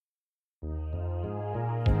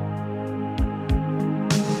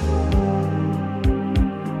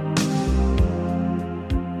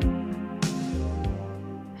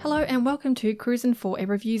and welcome to Cruisin' for a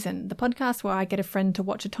Reviewsin', the podcast where I get a friend to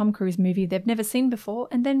watch a Tom Cruise movie they've never seen before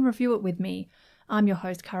and then review it with me. I'm your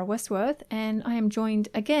host, Cara Westworth, and I am joined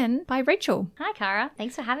again by Rachel. Hi, Cara.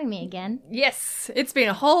 Thanks for having me again. Yes, it's been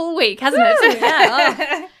a whole week, hasn't it?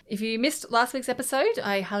 Yeah. If you missed last week's episode,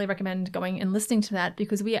 I highly recommend going and listening to that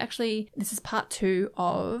because this is part 2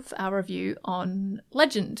 of our review on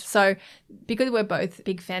Legend. So because we're both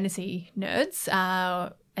big fantasy nerds,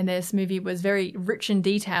 and this movie was very rich in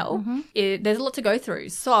detail, there's a lot to go through.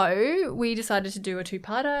 So we decided to do a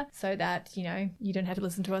 2-parter so that, you don't have to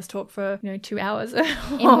listen to us talk for, 2 hours or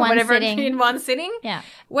whatever in one sitting. Yeah.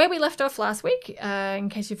 Where we left off last week, in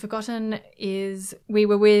case you've forgotten, is we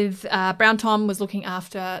were with Brown Tom was looking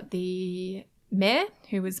after the mayor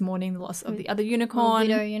who was mourning the loss of the other unicorn.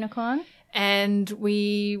 Widow unicorn. And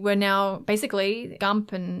we were now basically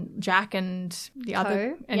Gump and Jack and the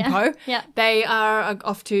other and Co. Yeah. They are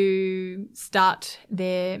off to start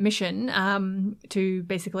their mission to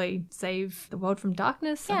basically save the world from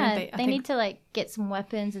darkness. Yeah, I they think need to get some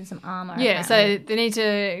weapons and some armor. Yeah, apparently. so they need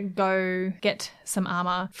to go get some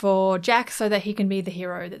armor for Jack so that he can be the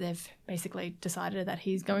hero that they've basically decided that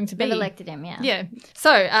he's going to be. They've elected him, yeah. Yeah. So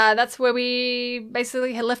that's where we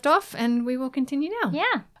basically had left off, and we will continue now.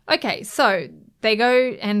 Yeah. Okay, so they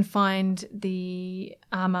go and find the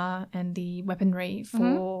armor and the weaponry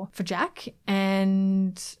for Jack,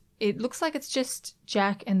 and it looks like it's just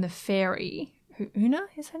Jack and the fairy. Una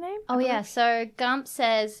is her name? Oh, yeah. So Gump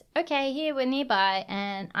says, okay, here, we're nearby,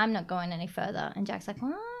 and I'm not going any further. And Jack's like,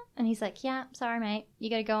 what? And he's like, yeah, sorry, mate. You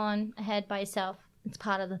got to go on ahead by yourself. It's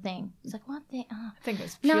part of the thing. It's like, what? I think it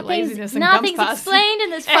was pure laziness and nothing's Gump's explained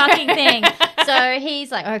in this fucking thing. So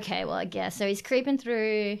he's like, okay, well, I guess. So he's creeping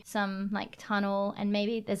through some tunnel, and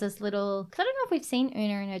maybe there's this little. Because I don't know if we've seen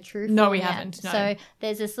Una in her true form. No, we yet. haven't. No. So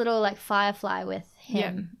there's this little firefly with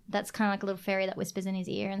him. Yeah. That's kind of like a little fairy that whispers in his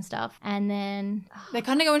ear and stuff. And then they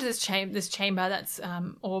kind of go into this chamber that's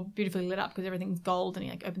all beautifully lit up because everything's gold, and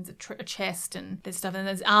he opens a chest and there's stuff, and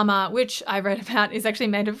there's armor, which I read about is actually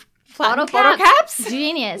made of bottle caps.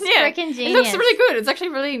 Genius. Yeah. Freaking genius. It looks really good. It's actually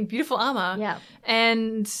really beautiful armor. Yeah.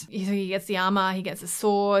 And he gets the armor, he gets a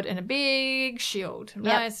sword and a big shield.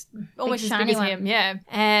 Right? Almost as big as him. Yeah.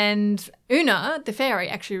 And Una, the fairy,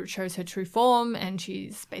 actually shows her true form, and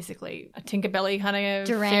she's basically a Tinkerbell kind of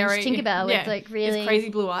deranged fairy. Tinkerbell with really with crazy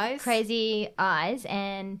blue eyes. Crazy eyes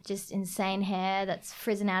and just insane hair that's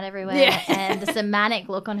frizzing out everywhere and just a manic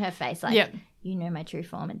look on her face. You know my true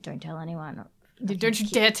form and don't tell anyone. Don't you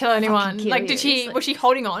dare tell anyone. Was she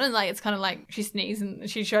holding on and it's kind of like she sneezed and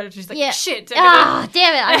she showed it, she's like, shit. Damn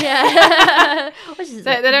it. Yeah. So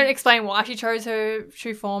they don't explain why she chose her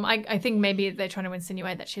true form. I think maybe they're trying to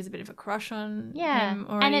insinuate that she has a bit of a crush on him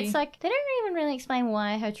already. And it's they don't even really explain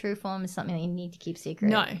why her true form is something that you need to keep secret.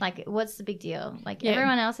 No. What's the big deal?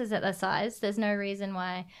 Everyone else is at their size. There's no reason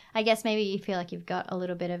why. I guess maybe you feel like you've got a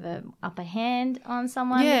little bit of an upper hand on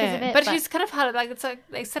someone because of it. But she's kind of hard. It's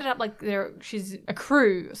they set it up she's a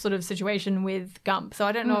crew sort of situation with Gump, so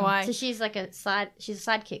I don't know why. So she's she's a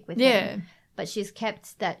sidekick with him. But she's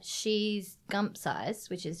kept that she's Gump size,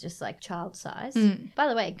 which is just child size. By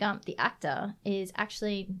the way, Gump, the actor, is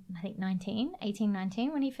actually, I think, 19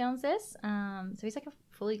 when he films this. So he's a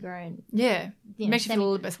fully grown. Yeah. It makes you feel a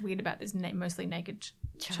little bit weird about this mostly naked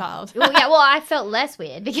child. Well, I felt less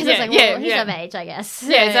weird because I was he's of age, I guess. So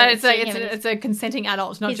it's a consenting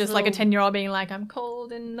adult, not just a 10-year-old being like, I'm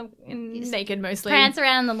cold and naked mostly. Prance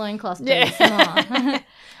around in the loincloth, please. Yeah.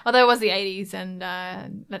 Although it was the 80s,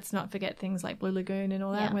 and let's not forget things like Blue Lagoon and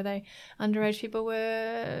all that, where underage people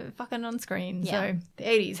were fucking on screen. Yeah. So the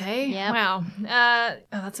 80s, hey? Yeah. Wow.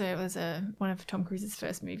 That's why it was one of Tom Cruise's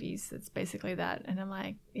first movies. That's basically that. And I'm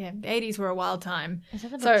like, the 80s were a wild time. Is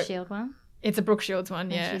that the Brooke Shields one? It's a Brooke Shields one,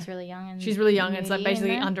 yeah. And she's really young. She's really young. It's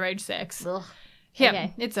basically underage sex. Ugh. Yeah,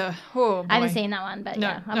 okay. It's a boy. I haven't seen that one, but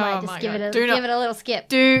I might just give it a little skip.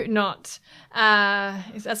 Do not.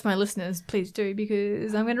 If that's my listeners, please do,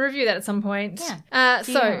 because I'm going to review that at some point. Yeah.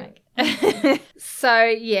 So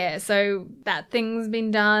that thing's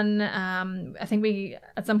been done. I think we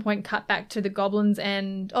at some point cut back to the goblins,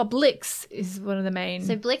 and Blix is one of the main.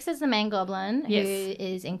 So Blix is the main goblin who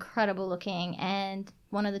is incredible looking, and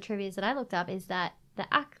one of the trivias that I looked up is that the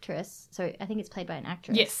actress, so I think it's played by an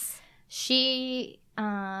actress. Yes. She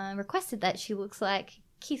requested that she looks like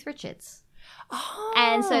Keith Richards. Oh.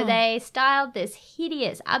 And so they styled this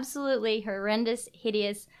hideous, absolutely horrendous,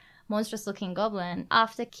 hideous monstrous looking goblin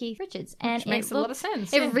after Keith Richards. And Which makes a lot of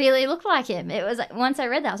sense. It really looked like him. It was like, once I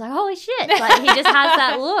read that, I was like, holy shit. Like, he just has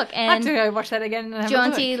that look. And I have to go watch that again and have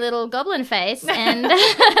jaunty little goblin face. And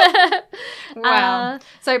wow.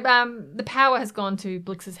 So the power has gone to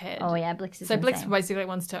Blix's head. Oh, yeah, Blix is So Blix insane. basically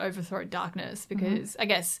wants to overthrow darkness because I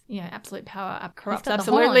guess, absolute power corrupts got the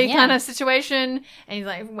absolutely horn, yeah. kind of situation. And he's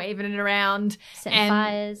like waving it around. Setting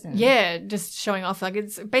fires. And... yeah, just showing off like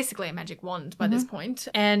it's basically a magic wand by this point.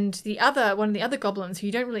 And one of the other goblins who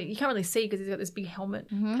you can't really see because he's got this big helmet,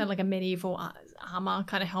 kind of like a medieval armor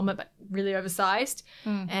kind of helmet, but really oversized.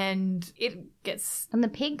 And it gets... And the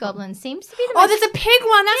pig goblin seems to be the most... Oh, there's a pig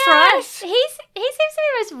one, that's right. He seems to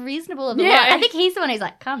be the most reasonable of the lot. I think he's the one who's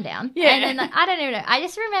like, calm down. Yeah. And then, like, I don't even know. I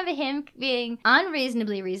just remember him being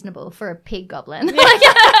unreasonably reasonable for a pig goblin.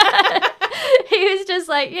 He was just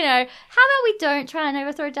like, how about we don't try and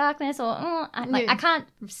overthrow darkness? Or, I can't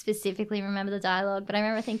specifically remember the dialogue, but I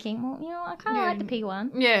remember thinking, well, I kind of like the pig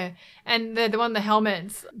one. Yeah. And the one with the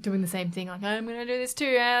helmet's doing the same thing, like, I'm going to do this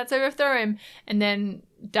too, let's overthrow him. And then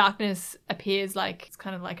darkness appears like, it's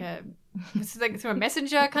kind of like it's like through a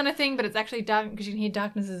messenger kind of thing, but it's actually dark because you can hear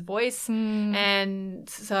Darkness's voice. And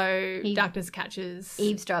so Darkness catches...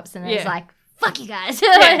 eavesdrops and then it's like, fuck you guys.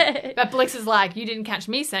 But Blix is like, you didn't catch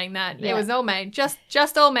me saying that. It was Old Mate.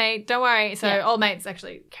 Just Old Mate. Don't worry. So Old Mate's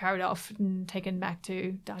actually carried off and taken back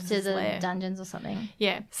to Darkness's lair. Dungeons or something.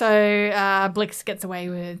 Yeah. So Blix gets away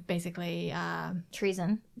with basically...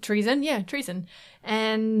 treason. Treason.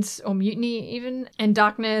 Or mutiny even. And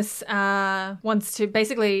Darkness wants to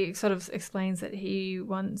basically sort of explains that he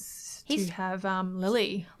wants to have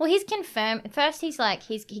Lily. Well, he's confirmed. First, he's like,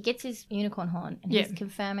 he gets his unicorn horn and he's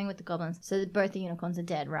confirming with the goblins. So that both the unicorns are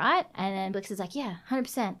dead, right? And then Blix is like, yeah,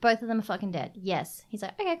 100%. Both of them are fucking dead. Yes. He's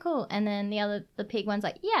like, okay, cool. And then the pig one's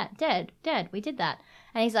like, yeah, dead. We did that.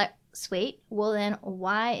 And he's like, sweet. Well, then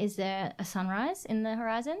why is there a sunrise in the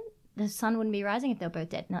horizon? The sun wouldn't be rising if they were both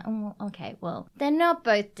dead. No, okay, well, they're not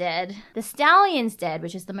both dead. The stallion's dead,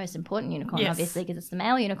 which is the most important unicorn, obviously, because it's the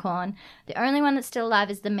male unicorn. The only one that's still alive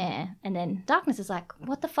is the mare. And then Darkness is like,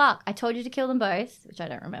 what the fuck? I told you to kill them both, which I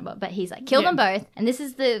don't remember. But he's like, kill them both. And this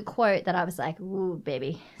is the quote that I was like, ooh,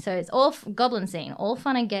 baby. So it's all goblin scene, all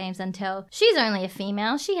fun and games until she's only a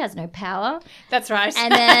female. She has no power. That's right.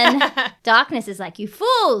 And then Darkness is like, you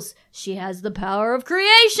fools. She has the power of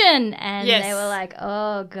creation. And they were like,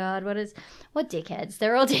 oh, God, what dickheads?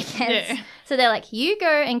 They're all dickheads. Yeah. So they're like, you go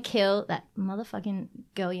and kill that motherfucking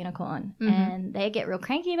girl unicorn. And they get real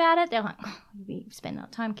cranky about it. They're like, we spend our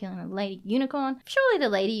time killing a lady unicorn. Surely the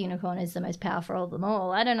lady unicorn is the most powerful of them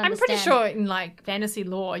all. I don't understand. I'm pretty sure in like fantasy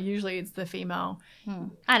lore, usually it's the female.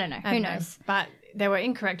 I don't know. Who knows? But they were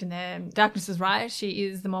incorrect in there. Darkness was right. She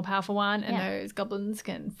is the more powerful one, and those goblins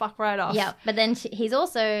can fuck right off. Yeah, but then he's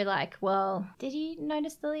also like, well, did you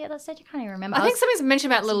notice Lily at that stage? I can't even remember. I think somebody's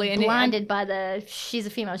mentioned about Lily. Blinded by she's a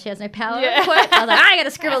female, she has no power. Yeah. Quote. I was like, I got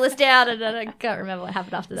to scribble this down, and I can't remember what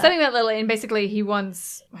happened after that. Something about Lily, and basically he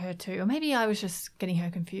wants her to, or maybe I was just getting her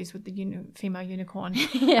confused with the female unicorn.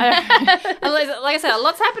 Like I said, a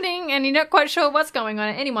lot's happening, and you're not quite sure what's going on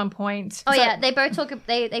at any one point. Oh, they both talk,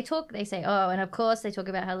 they say, oh, and of course they talk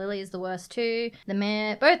about how Lily is the worst too. Both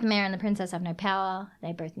the mayor and the princess have no power.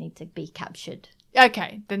 They both need to be captured.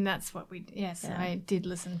 Okay, then that's what I did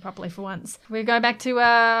listen properly for once. We go back to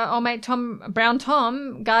old mate Brown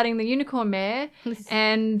Tom guarding the unicorn mare,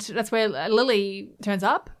 and that's where Lily turns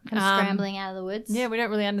up. Scrambling out of the woods. Yeah, we don't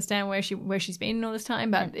really understand where she's been all this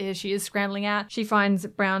time, but she is scrambling out. She finds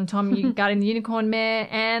Brown Tom guarding the unicorn mare,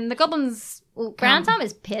 and the goblins... Well, Brown Tom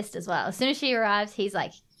is pissed as well. As soon as she arrives, he's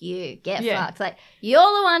like, you get fucked. Like, you're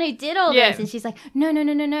the one who did all this. And she's like, no,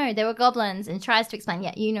 they were goblins. And tries to explain,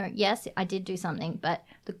 yes, I did do something, but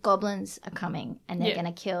the goblins are coming and they're going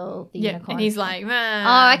to kill the unicorn. And he's like,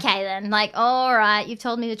 oh, okay then. Like, all right, you've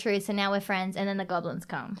told me the truth, so now we're friends. And then the goblins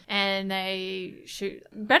come. And they shoot.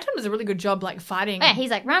 Brown Tom does a really good job, like, fighting. Yeah,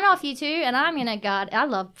 he's like, run off, you two, and I'm going to guard.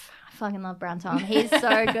 I fucking love Brown Tom. He's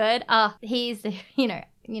so good. He's,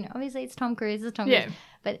 obviously it's Tom Cruise.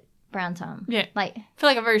 But Brown Tom. Yeah. Like, I feel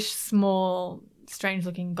like a very small,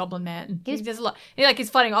 strange-looking goblin man. He does a lot. He's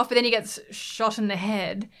fighting off, but then he gets shot in the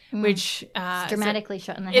head, which... dramatically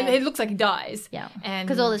shot in the head. It looks like he dies. Yeah.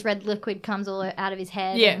 Because all this red liquid comes all out of his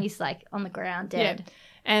head, and he's, like, on the ground, dead. Yeah.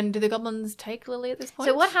 And do the goblins take Lily at this point?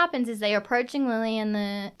 So what happens is they're approaching Lily and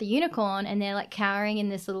the unicorn, and they're like cowering in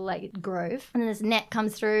this little like grove, and then this net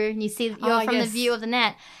comes through, and you see from the view of the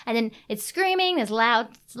net, and then it's screaming. There's loud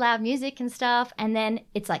music and stuff, and then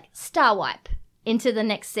it's like star wipe into the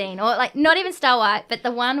next scene, or like not even star wipe, but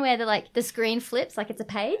the one where the screen flips like it's a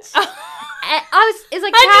page. It's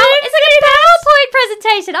like a PowerPoint PowerPoint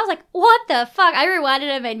presentation. I was like, what the fuck? I rewinded it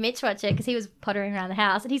and made Mitch watch it because he was pottering around the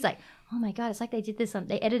house. And he's like, oh my God, it's like they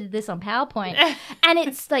edited this on PowerPoint. And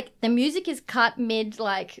it's like the music is cut mid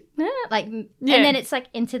and then it's like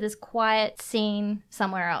into this quiet scene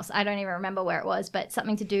somewhere else. I don't even remember where it was, but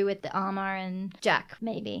something to do with the armor and Jack,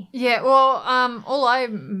 maybe. Yeah, well, all I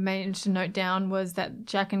managed to note down was that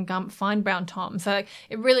Jack and Gump find Brown Tom. So like,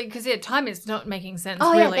 it really, because time is not making sense,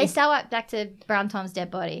 Oh, really. yeah, they star wipe back to Brown Tom's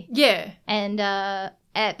dead body. Yeah. And,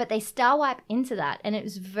 but they star wipe into that, and it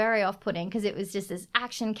was very off-putting because it was just this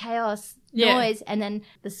action chaos noise, and then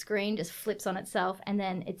the screen just flips on itself, and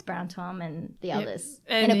then it's Brown Tom and the others.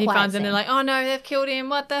 And in a he quiet finds them, scene. they're like, oh no, they've killed him,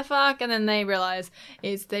 what the fuck? And then they realise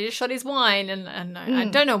they just shot his wine, and I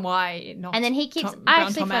don't know why it knocked And then he keeps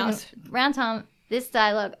Brown Tom out. Brown Tom, this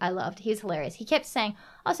dialogue I loved. He was hilarious. He kept saying,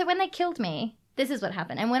 oh, so when they killed me, this is what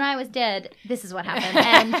happened. And when I was dead, this is what happened.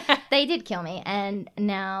 And they did kill me. And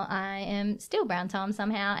now I am still Brown Tom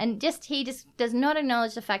somehow. And he just does not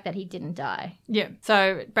acknowledge the fact that he didn't die. Yeah.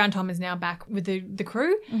 So Brown Tom is now back with the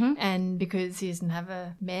crew, Mm-hmm. and because he doesn't have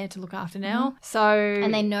a mare to look after now. So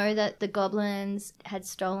And they know that the goblins had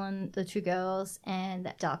stolen the two girls and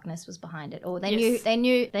that darkness was behind it. Or they knew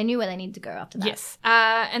where they needed to go after that. Yes.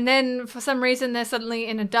 And then for some reason they're suddenly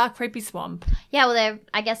in a dark, creepy swamp. Yeah, well,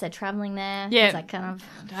 I guess they're traveling there. Yeah. It's like kind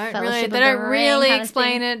of They Fellowship don't of the really Ring kind of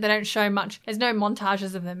explain thing. it. They don't show much. There's no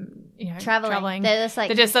montages of them, Traveling. They're just like-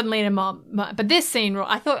 they're just suddenly in a mob. But this scene,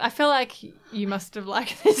 I feel like you must have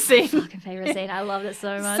liked this scene. fucking favorite scene. I loved it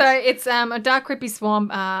so much. So it's a dark, creepy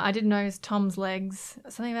swamp. I didn't notice Tom's legs.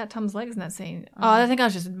 Something about Tom's legs in that scene. Oh, I think I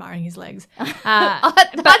was just admiring his legs. I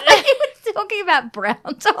thought you were talking about Brown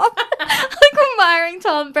Tom. Like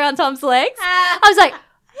admiring Brown Tom's legs. I was like,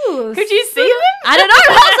 ooh. Could you see them? I don't know.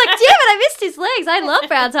 I was like, damn it, I missed his legs. I love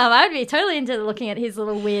Brown Tom. I would be totally into looking at his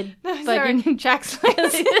little weird fucking Jack's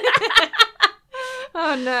legs.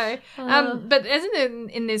 Oh no! But isn't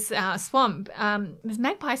in this swamp? There's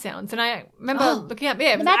magpie sounds, and I remember looking up.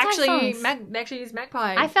 Yeah, it was actually they actually used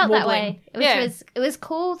magpie. I felt that warbling. way, it was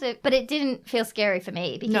cool, but it didn't feel scary for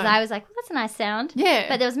me because I was like, well, that's a nice sound. Yeah,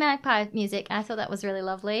 but there was magpie music. I thought that was really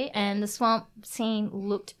lovely, and the swamp scene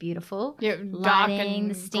looked beautiful. Yeah, dark lighting,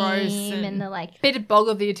 and the steam, gross and the like. Bit of Bog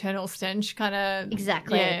of the Eternal Stench, kind of.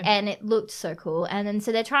 Exactly, yeah. and it looked so cool. And then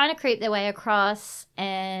so they're trying to creep their way across,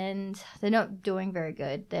 and they're not doing very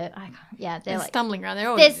good. They're like stumbling around. They're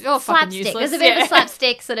all fucking slapstick. useless. There's a bit of a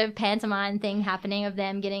slapstick sort of pantomime thing happening of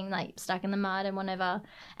them getting like stuck in the mud and whatever.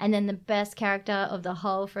 And then the best character of the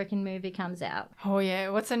whole freaking movie comes out. Oh yeah,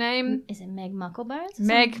 what's her name? Is it Meg Mucklebones?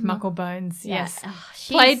 Meg Mucklebones. Yeah. Yes,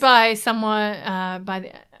 She's played by someone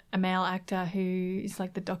a male actor who is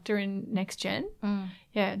like the Doctor in Next Gen.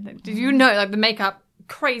 Yeah, did you know like the makeup?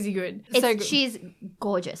 Crazy good. So good. She's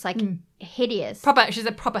gorgeous, like hideous. She's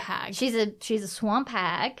a proper hag. She's a swamp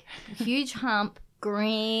hag, huge hump,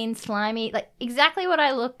 green, slimy, like exactly what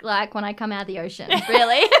I look like when I come out of the ocean.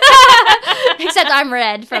 Really, except I'm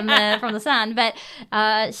red from the sun. But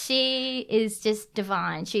she is just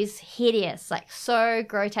divine. She's hideous, like so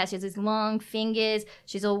grotesque. She has these long fingers.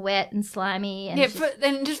 She's all wet and slimy.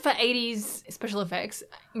 And just for 80s special effects,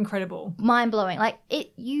 incredible, mind blowing. Like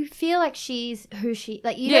you feel like she's who she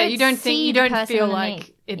like. You don't feel like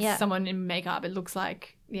underneath. it's someone in makeup. It looks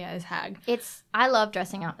like it's hag. I love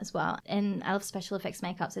dressing up as well, and I love special effects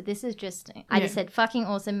makeup. So this is just I just said fucking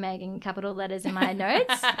awesome Meg in capital letters in my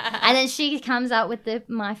notes, and then she comes up with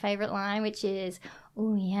my favorite line, which is,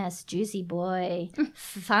 "Oh yes, juicy boy,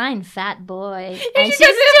 fine fat boy," and she's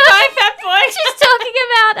fine fat boy. She's talking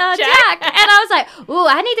about Jack, and I was like, "Ooh,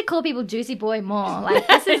 I need to call people juicy boy more. Like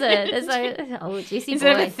this is juicy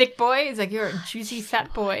Instead boy." of a thick boy, it's like you're a juicy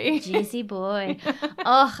fat boy. Juicy boy.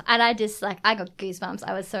 Oh, and I just I got goosebumps.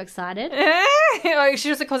 I was so excited. She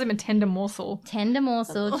also calls him a tender morsel. Tender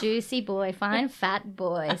morsel, juicy boy, fine fat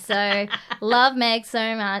boy. So love Meg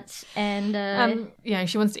so much, and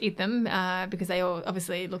she wants to eat them because they all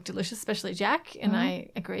obviously look delicious, especially Jack. And I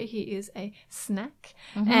agree, he is a snack.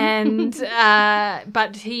 And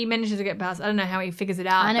but he manages to get past. I don't know how he figures it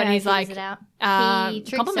out. I know but how he's he figures it out. He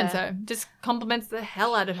compliments her. Just compliments the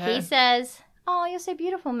hell out of her. He says, "Oh, you're so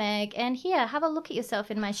beautiful, Meg. And here, have a look at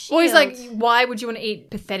yourself in my shield." Well, he's like, why would you want to eat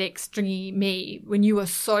pathetic, stringy me when you are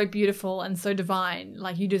so beautiful and so divine?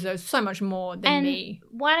 Like, you deserve so much more than me.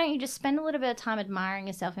 Why don't you just spend a little bit of time admiring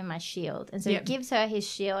yourself in my shield? And so he gives her his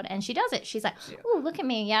shield, and she does it. She's like, "Oh, look at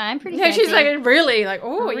me. Yeah, I'm pretty fancy." She's like, really? Like,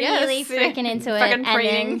 oh, yes. Really freaking into it. And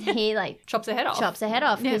then he, like... chops her head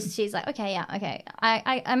off. Because she's like, okay.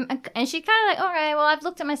 I'm... And she kind of like, all right, well, I've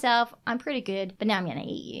looked at myself. I'm pretty good, but now I'm going to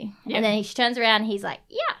eat you. Yeah. And then she turns around around, he's like,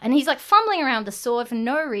 yeah. And he's like fumbling around with the sword for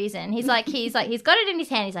no reason. He's got it in his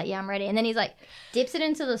hand. He's like, yeah, I'm ready. And then he's like, dips it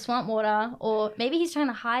into the swamp water, or maybe he's trying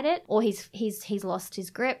to hide it, or he's lost his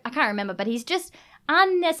grip. I can't remember, but he's just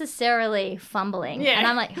unnecessarily fumbling. Yeah. And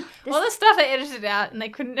I'm like, all the stuff they edited out and they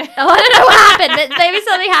couldn't. I don't know what happened, but maybe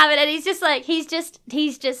something happened, and he's just like, he's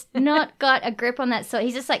just not got a grip on that sword.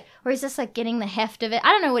 He's just like getting the heft of it.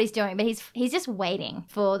 I don't know what he's doing, but he's just waiting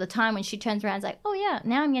for the time when she turns around and is like, oh yeah,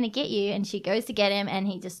 now I'm gonna get you, and she goes to get him, and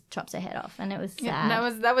he just chops her head off, and it was sad. Yeah,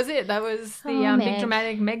 that was it. That was the big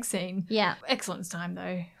dramatic Meg scene. Yeah, excellent time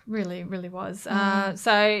though. Really, really was.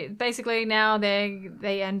 So basically now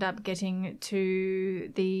they end up getting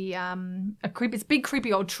to the it's a big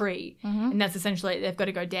creepy old tree, and that's essentially they've got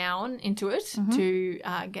to go down into it to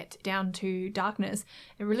get down to darkness.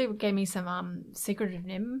 It really gave me some Secret of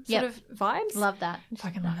Nim sort of vibes. Love that.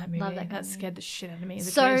 Fucking love that movie. Love that scared the shit out of me as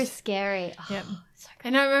a so kid. scary. Yep. So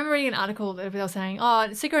and I remember reading an article that they were saying,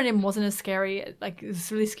 Secret of Nim wasn't as scary, like it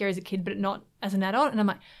was really scary as a kid, but not as an adult. And I'm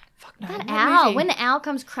like, fuck no. That owl, movie. When the owl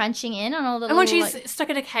comes crunching in on all the and when she's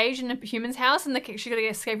stuck in a cage in a human's house and she got to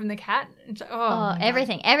escape from the cat. It's like,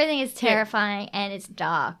 everything is terrifying and it's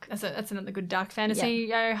dark. That's another good dark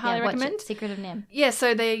fantasy I highly recommend. Watch it. Secret of Nim. Yeah,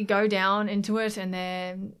 so they go down into it and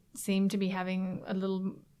they seem to be having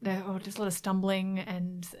just a lot of stumbling,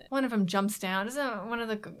 and one of them jumps down. Isn't one of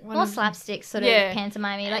the more slapstick sort of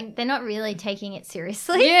pantomime? Like they're not really taking it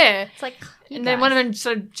seriously. Yeah, it's like. Then one of them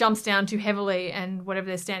sort of jumps down too heavily, and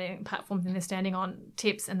whatever platform thing they're standing on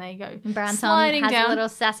tips, and they go Brown sliding Tom has down. a little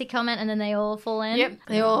sassy comment, and then they all fall in. Yep,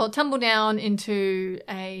 they all tumble down into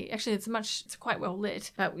actually it's quite well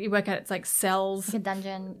lit. We work out it's like cells, like a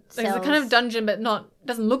dungeon. It's a kind of dungeon, but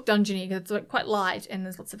doesn't look dungeony because it's like quite light, and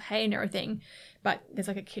there's lots of hay and everything. But there's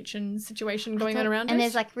like a kitchen situation going on around it. And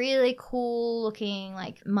there's like really cool looking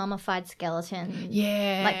like mummified skeletons.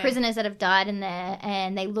 Yeah. Like prisoners that have died in there,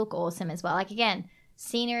 and they look awesome as well. Like again,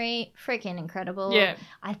 scenery, freaking incredible. Yeah.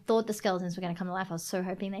 I thought the skeletons were going to come to life. I was so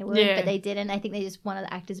hoping they would, but they didn't. I think one of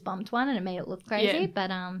the actors bumped one and it made it look crazy. Yeah. But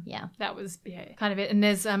that was kind of it. And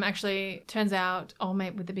there's actually turns out old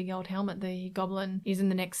mate with the big old helmet, the goblin, is in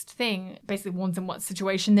the next thing. Basically warns them what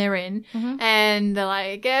situation they're in, and they're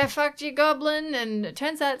like, "Yeah, fucked you, goblin." And it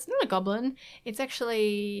turns out it's not a goblin. It's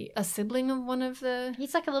actually a sibling of one of the.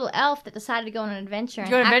 He's like a little elf that decided to go on an adventure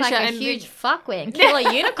and act like a huge fuckwit and kill a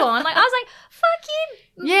unicorn. Like I was like, "Fuck you."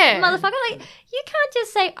 Yeah, motherfucker! Like you can't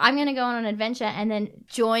just say I'm going to go on an adventure and then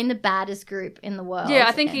join the baddest group in the world. Yeah,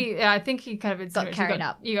 I think he kind of got carried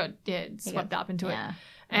up. You got swept up into it.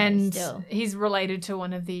 And he's related to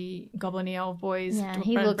one of the goblin-y elf boys. Yeah,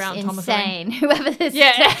 he looks Brown insane. Whoever this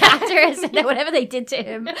actor is, whatever they did to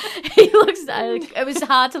him, he looks. It was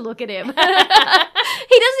hard to look at him.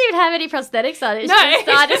 He doesn't even have any prosthetics on.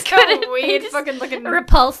 I just couldn't. Weird fucking looking.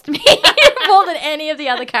 Repulsed me more than any of the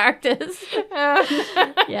other characters.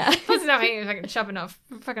 Yeah, he's not fucking chopping off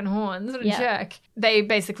fucking horns. What a jerk. They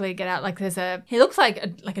basically get out like he looks like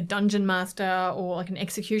a dungeon master or like an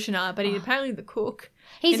executioner, but he's apparently the cook.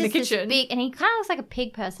 He's in just the kitchen. This big, and he kind of looks like a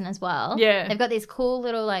pig person as well. Yeah. They've got these cool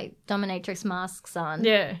little like dominatrix masks on.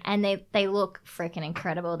 Yeah. And they look freaking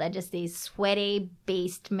incredible. They're just these sweaty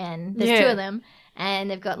beast men. There's two of them.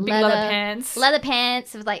 And they've got leather pants. Leather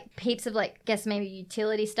pants with like heaps of like, guess maybe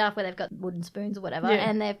utility stuff where they've got wooden spoons or whatever. Yeah.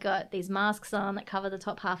 And they've got these masks on that cover the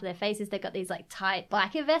top half of their faces. They've got these like tight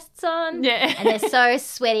biker vests on. Yeah. And they're so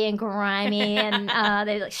sweaty and grimy. And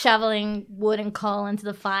they're like shoveling wood and coal into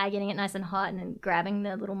the fire, getting it nice and hot, and then grabbing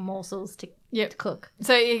the little morsels to cook.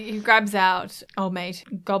 So he grabs out old mate,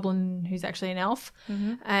 goblin, who's actually an elf,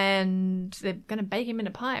 and they're going to bake him in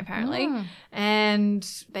a pie, apparently. And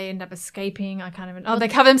they end up escaping. They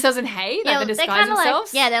cover themselves in hay. Yeah, they disguise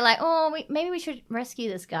themselves. They're like, maybe we should rescue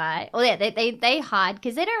this guy. Or they hide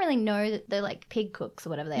because they don't really know that they're like pig cooks or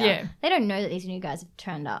whatever they are. They don't know that these new guys have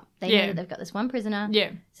turned up. They know that they've got this one prisoner. Yeah.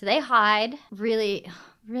 So they hide really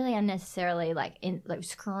unnecessarily, like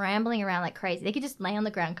scrambling around like crazy. They could just lay on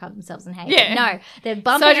the ground, cover themselves in hay. Yeah. No, they're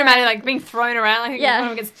bumping so dramatic, around. like being thrown around. Like one of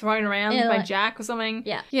them gets thrown around by Jack or something.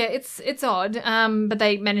 Yeah. Yeah, it's odd. But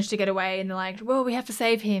they manage to get away, and they're like, well, we have to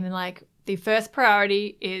save him. And like the first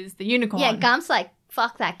priority is the unicorn. Yeah, Gump's like,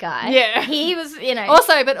 fuck that guy. Yeah. He was,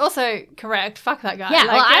 Also correct, fuck that guy. Yeah,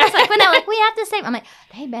 I was like, when they're like, we have to save him, I'm like,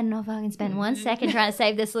 they better not fucking spend 1 second trying to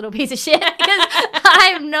save this little piece of shit, because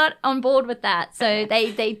I'm not on board with that. So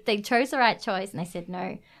they chose the right choice, and they said,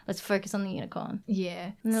 no, let's focus on the unicorn.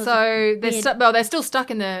 Yeah. So they're still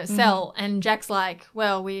stuck in the cell, and Jack's like,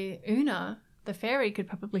 well, Una, the fairy, could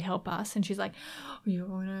probably help us. And she's like, you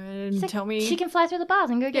want to tell me? She can fly through the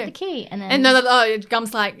bars and go get the key. And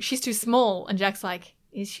Gum's like, she's too small. And Jack's like,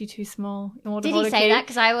 is she too small in order Did to hold he a say key? that?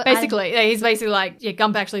 Because Basically, yeah, he's basically like, yeah,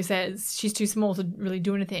 Gump actually says she's too small to really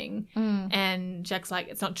do anything. Mm. And Jack's like,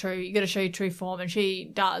 it's not true. You got to show your true form. And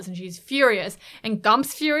she does. And she's furious. And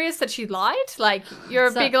Gump's furious that she lied. Like, you're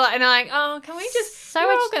a big lie. And I'm like, oh, can we just, so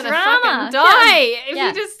you're much all gonna drama. fucking die. If Yeah.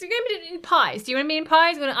 you just, you're going to be in pies. Do you want to be in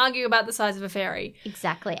pies? You're going to argue about the size of a fairy.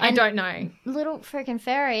 Exactly. I don't know. Little freaking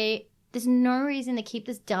fairy, there's no reason to keep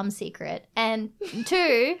this dumb secret. And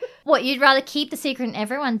 2, what, you'd rather keep the secret and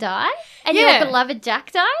everyone die? And Yeah. your beloved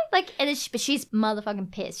Jack die? Like, but she's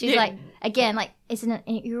motherfucking pissed. She's Yeah. like, again, like, it's an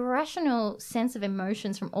irrational sense of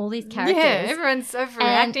emotions from all these characters. Yeah, everyone's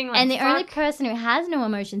overreacting. And the only fuck. person who has no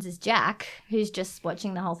emotions is Jack, who's just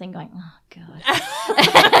watching the whole thing going, oh, God.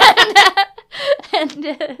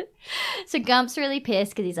 So Gump's really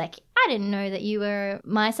pissed because he's like, I didn't know that you were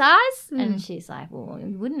my size. And she's like, well,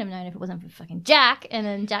 you wouldn't have known if it wasn't for fucking Jack. And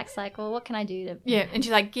then Jack's like, well, what can I do to... Yeah, and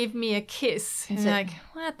she's like, give me a kiss. And So- you're like,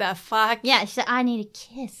 what the fuck? Yeah, she's like, I need a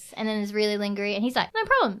kiss. And then it's really lingering. And he's like, no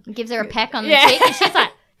problem. He gives her a peck on the Yeah. cheek. And she's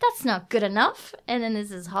like, that's not good enough. And then there's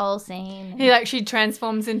this whole scene. She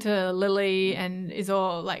transforms into Lily and is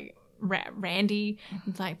all like Randy.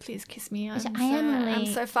 It's like, please kiss me. I am Lily. I'm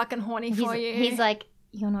so fucking horny for you. He's like,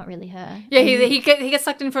 you're not really her. yeah, he gets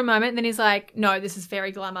sucked in for a moment, and then he's like, no, this is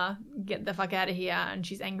fairy glamour. Get the fuck out of here. And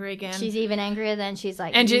she's angry again. She's even angrier than she's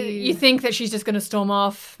like, and you think that she's just going to storm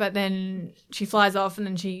off, but then she flies off and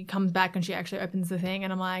then she comes back and she actually opens the thing.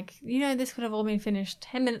 And I'm like, this could have all been finished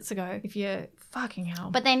 10 minutes ago if you're fucking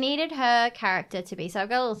hell. But they needed her character to be, so I've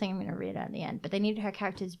got a little thing I'm going to read out at the end, but they needed her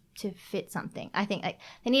character to fit something. I think like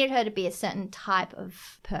they needed her to be a certain type of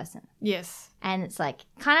person. Yes. And it's like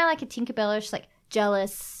kind of like a Tinkerbell-ish, like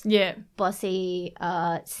jealous, Yeah. bossy,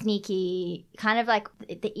 sneaky, kind of like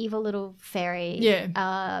the evil little fairy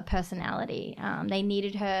personality. They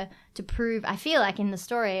needed her to prove, I feel like in the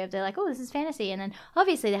story, they're like, oh, this is fantasy. And then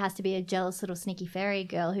obviously there has to be a jealous little sneaky fairy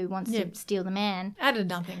girl who wants to steal the man. Added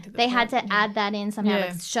nothing to the They plot. had to add that in somehow, Yeah.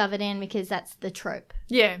 like shove it in because that's the trope.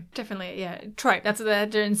 Yeah, definitely. Yeah, trope. That's what they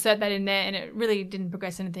had to insert that in there, and it really didn't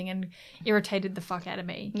progress anything and irritated the fuck out of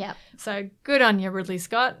me. Yeah. So good on you, Ridley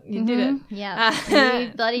Scott. You did it. Yeah.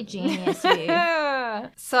 You bloody genius, you.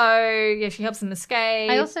 So yeah, she helps them escape.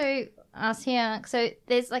 I also asked here, so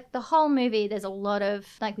there's like the whole movie, there's a lot of,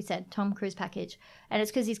 like we said, Tom Cruise package, and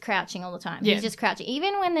it's because he's crouching all the time. Yeah. He's just crouching.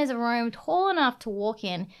 Even when there's a room tall enough to walk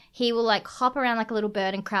in, he will like hop around like a little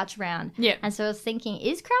bird and crouch around. Yeah. And so I was thinking,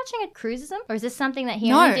 is crouching a Cruiseism, or is this something that he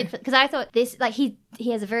No. only did? Because I thought this, like he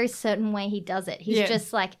has a very certain way he does it. He's Yeah.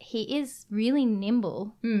 just like, he is really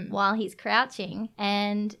nimble while he's crouching,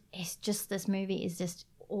 and it's just, this movie is just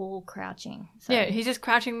all crouching. So, Yeah, he's just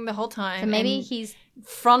crouching the whole time. so maybe and he's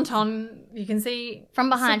front on. You can see from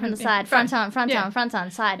behind, from the side, front on, front Yeah. on, front on,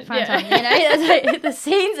 side, front Yeah. on. That's like, the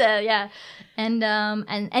scenes are, yeah.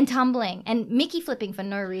 And tumbling and Mickey flipping for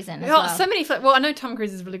no reason as Oh, well. so many flips. Well, I know Tom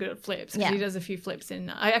Cruise is really good at flips because Yeah. he does a few flips.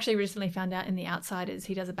 And I actually recently found out in The Outsiders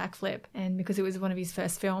he does a backflip. And because it was one of his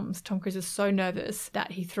first films, Tom Cruise was so nervous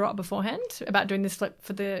that he threw up beforehand about doing this flip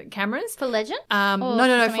for the cameras. For Legend? No, Or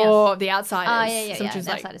for something The Outsiders. Oh, yeah, which was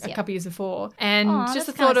The like Outsiders, a yeah. couple years before. And Aw, just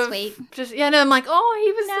the that's thought kinda of, sweet. just I'm like, oh,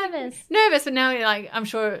 he was Nervous. like, nervous. But now, like, I'm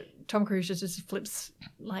sure Tom Cruise just flips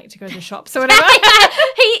like to go to the shops or whatever.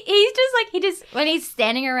 He's just like, he just, when he's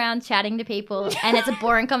standing around chatting to people and it's a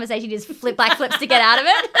boring conversation, he just backflips to get out of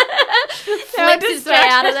it. Flips his way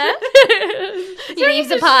out of there. He leaves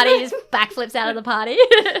the party, just backflips out of the party.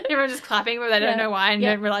 Everyone's just clapping, but they don't know why and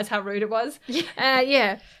Yeah. don't realize how rude it was.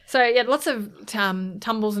 Yeah. So, yeah, lots of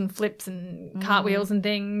tumbles and flips and cartwheels and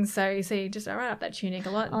things. So, you see, just right up that tunic a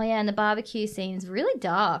lot. Oh yeah, and the barbecue scene's really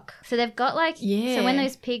dark. So they've got like, Yeah. so when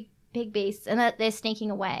those pig beasts, and they're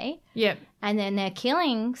sneaking away, Yeah. and then they're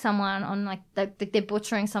killing someone on like, they're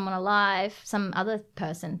butchering someone alive, some other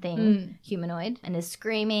person thing, humanoid, and there's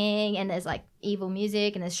screaming, and there's like evil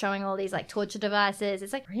music, and there's showing all these like torture devices.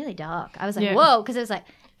 It's like really dark. I was like, Yeah. whoa, because it was like,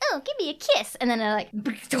 oh, give me a kiss, and then they're like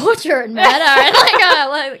torture and murder and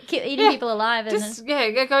like eating people alive. And Just,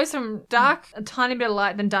 it goes from dark, a tiny bit of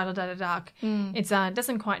light, then dark. It's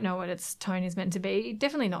doesn't quite know what its tone is meant to be.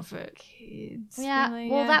 Definitely not for kids. yeah, really,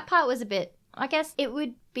 well, that part was a bit, I guess it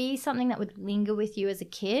would be something that would linger with you as a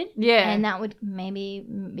kid. Yeah. And that would maybe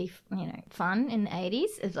be, fun in the 80s.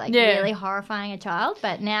 It's like Yeah. really horrifying a child.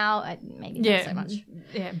 But now, maybe not so much.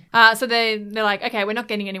 Yeah. So they're like, okay, we're not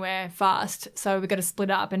getting anywhere fast, so we've got to split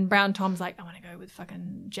up. And Brown Tom's like, I want to go with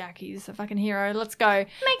fucking Jack. He's a fucking hero. Let's go.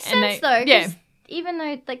 Makes And sense, though. 'cause Yeah. even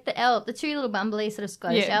though, like, the two little bumbly sort of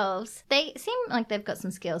Scottish Yeah. elves, they seem like they've got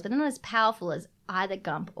some skills, but they're not as powerful as either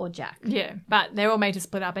Gump or Jack. Yeah. But they're all made to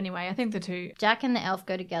split up anyway. I think the two. Jack and the elf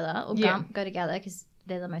go together, or Yeah. Gump go together, because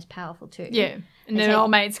they're the most powerful too. Yeah. And then all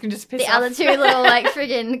mates can just piss the off. other two little like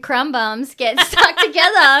friggin' crumb bums get stuck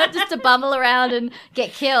together just to bumble around and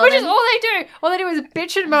get killed. Which is all they do. All they do is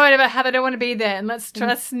bitch and moan about how they don't want to be there, and let's try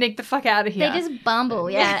to sneak the fuck out of here. They just bumble,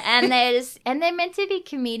 and they're meant to be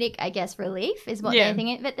comedic, I guess, relief is what they're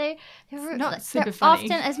thinking. But they're not super funny.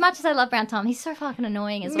 Often, as much as I love Brown Tom, he's so fucking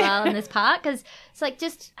annoying as well in this part because it's like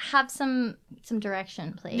just have some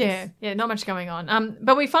direction, please. Yeah, not much going on.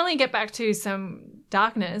 But we finally get back to some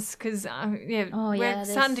darkness because we're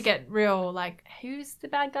starting to get real. Like, who's the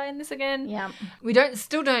bad guy in this again? Yeah, we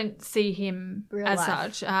still don't see him real as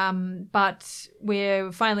life. such. But we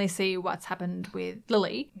finally see what's happened with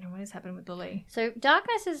Lily. What has happened with Lily? So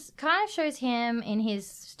darkness kind of shows him in his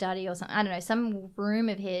study or something. I don't know, some room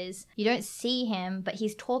of his. You don't see him, but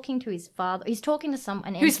he's talking to his father. He's talking to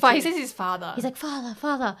someone. Who's father? He says his father. He's like,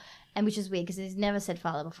 father. And which is weird because he's never said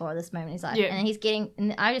father before at this moment in his life. Yeah. And then he's getting,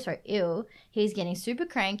 and I just wrote, ew, he's getting super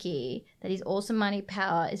cranky that his awesome money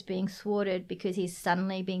power is being thwarted because he's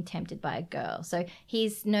suddenly being tempted by a girl. So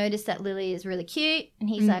he's noticed that Lily is really cute and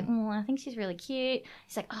he's like, I think she's really cute.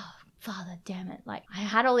 He's like, oh, father, damn it. Like, I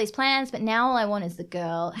had all these plans, but now all I want is the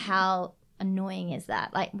girl. How annoying is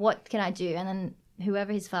that? Like, what can I do? And then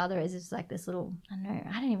whoever his father is like this little, I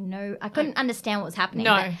don't even know. I couldn't understand what was happening.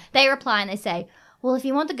 No. But they reply and they say, well, if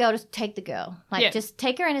you want the girl, just take the girl. Like, just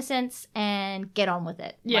take her innocence and get on with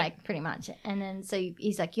it. Yeah. Like, pretty much. And then, so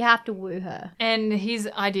he's like, you have to woo her. And his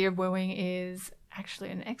idea of wooing is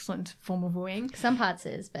actually an excellent form of wooing. Some parts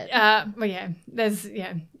is, but... there's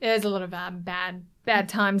a lot of bad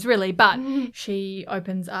times, really. But she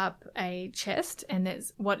opens up a chest and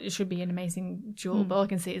there's what it should be an amazing jewel. But all I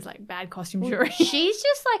can see is, like, bad costume jewelry. She's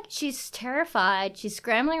just, like, she's terrified. She's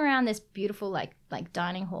scrambling around this beautiful, like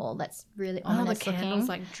dining hall that's really ominous the candles,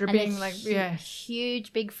 looking. like, dripping,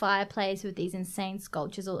 huge, big fireplace with these insane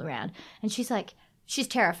sculptures all around. And she's like... She's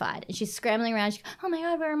terrified and she's scrambling around. She's, oh my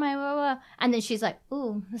God, where am I? Blah, blah. And then she's like,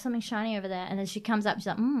 ooh, there's something shiny over there. And then she comes up, she's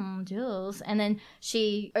like, jewels. And then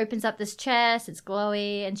she opens up this chest, it's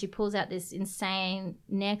glowy, and she pulls out this insane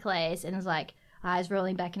necklace and is like, eyes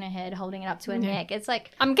rolling back in her head, holding it up to her neck. It's like...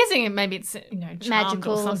 I'm guessing maybe it's,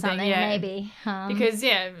 magical or something maybe. Because,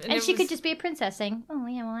 and she could just be a princess saying, oh,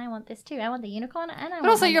 yeah, well, I want this too. I want the unicorn and I want But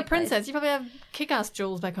also, you're a necklace. princess. You probably have kick-ass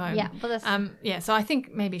jewels back home. Yeah, but that's... so I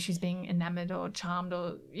think maybe she's being enamored or charmed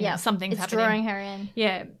or something's it's happening. drawing her in.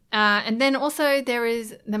 Yeah. And then also there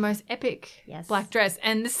is the most epic black dress.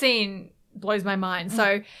 And this scene blows my mind.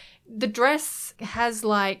 So the dress has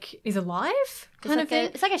is alive kind of thing.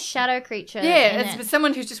 It's like a shadow creature. Yeah, it's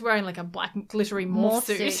someone who's just wearing like a black glittery morph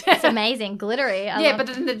suit. It's amazing, glittery. But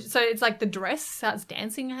then so it's like the dress starts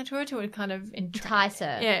dancing to her to kind of entice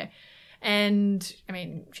her. Yeah. And I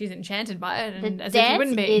mean, she's enchanted by it, and the as dance if you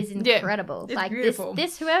wouldn't be. is incredible. It's like beautiful.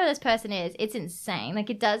 this whoever this person is, it's insane.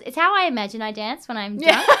 Like it's how I imagine I dance when I'm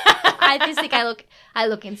drunk. I just think I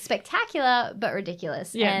look in spectacular but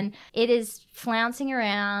ridiculous. Yeah. And it is flouncing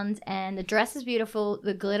around, and the dress is beautiful,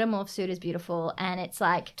 the glitter morph suit is beautiful, and it's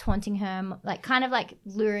like taunting her, like kind of like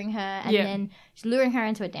luring her, and then luring her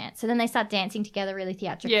into a dance. So then they start dancing together really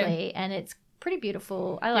theatrically, and it's pretty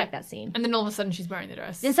beautiful. I like that scene. And then all of a sudden she's wearing the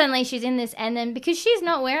dress. Then suddenly she's in this, and then because she's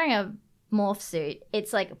not wearing a morph suit,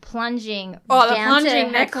 it's like plunging down down to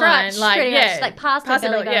to her crotch, pretty much, like past her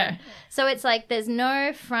belly button. Yeah. So it's like there's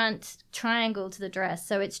no front triangle to the dress,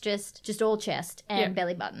 so it's just all chest and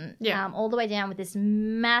belly button, all the way down with this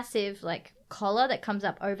massive like collar that comes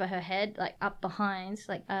up over her head, like up behind,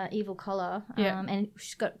 like evil collar. And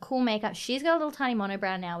she's got cool makeup. She's got a little tiny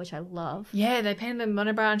monobrow now, which I love. Yeah, they painted the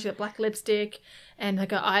monobrow, and she's got black lipstick, and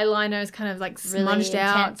like her eyeliner is kind of like smudged really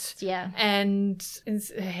out. Yeah. And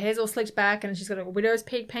her hair's all slicked back, and she's got a widow's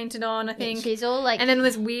peak painted on, I think. She's all like... And then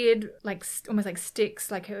there's weird, like, almost like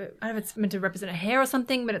sticks, like her, I don't know if it's meant to represent her hair or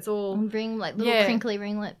something, but it's all... like little crinkly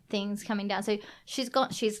ringlet things coming down. So she's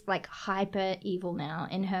like hyper evil now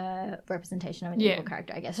in her representation of an evil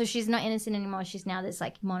character, I guess. So she's not innocent anymore. She's now this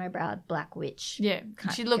like monobrowed black witch. Yeah.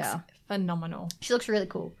 She looks phenomenal. She looks really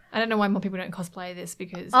cool. I don't know why more people don't cosplay this,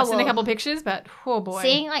 because I've seen a couple of pictures, but oh boy.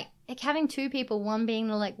 Seeing like having two people, one being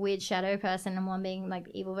the like weird shadow person and one being like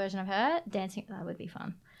the evil version of her, dancing, that would be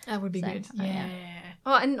fun. That would be good. Yeah.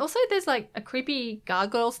 Oh, and also there's like a creepy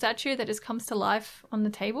gargoyle statue that just comes to life on the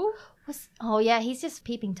table. Oh, yeah, he's just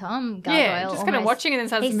peeping Tom Gargoyle. Yeah, just kind of watching and then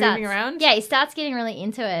starts moving around. Yeah, he starts getting really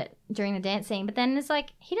into it during the dance scene, but then it's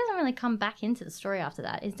like he doesn't really come back into the story after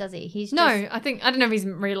that, does he? I don't know if he's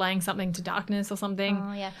relaying something to darkness or something.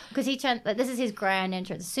 Oh, yeah, because this is his grand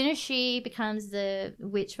entrance. As soon as she becomes the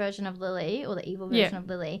witch version of Lily, or the evil version of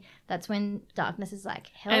Lily, that's when darkness is like,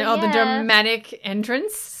 hell yeah. And the dramatic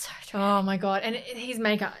entrance. So dramatic. Oh, my God. And his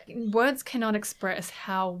makeup. Words cannot express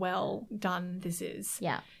how well done this is.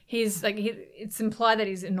 Yeah. He's like, it's implied that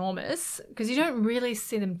he's enormous because you don't really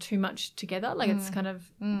see them too much together. Like it's kind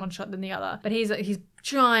of one shot than the other. But he's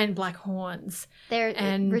giant black horns. They're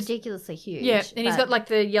ridiculously huge. Yeah, and he's got like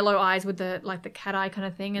the yellow eyes with the cat eye kind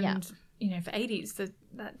of thing. And you know, for 80s,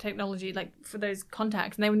 that technology, like for those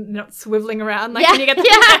contacts, and they're not swiveling around like when you get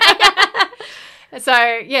the So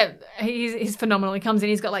yeah, he's phenomenal. He comes in,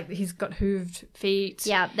 he's got hooved feet.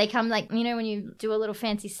 Yeah, they come like, you know, when you do a little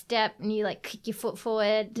fancy step and you like kick your foot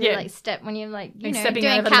forward to like step when you're like, you know, doing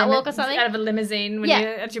a catwalk or something. Out of a limousine when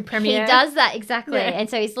you're at your premiere. He does that exactly. Yeah. And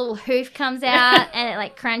so his little hoof comes out and it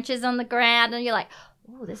like crunches on the ground and you're like,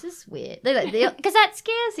 oh, this is weird. Because that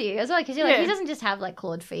scares you as well. Because you're like, he doesn't just have like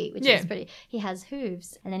clawed feet, which is pretty. He has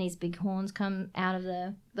hooves, and then his big horns come out of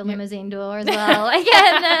the limousine door as well.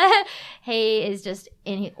 Again, he is just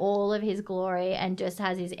in all of his glory and just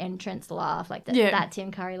has his entrance laugh, like that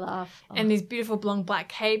Tim Curry laugh. Oh. And his beautiful long black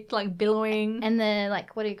cape, like billowing. And the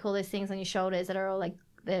like, what do you call those things on your shoulders that are all like,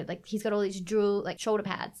 he's got all these jewel like shoulder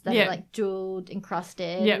pads that are like jeweled,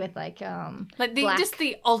 encrusted with like just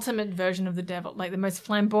the ultimate version of the devil, like the most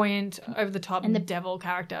flamboyant, over the top and the devil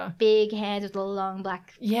character. Big hands with the long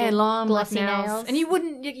black, long glossy nails. And you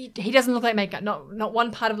wouldn't. He doesn't look like makeup. Not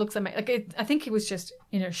one part of it looks like makeup. Like I think he was just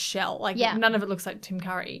in a shell. Like none of it looks like Tim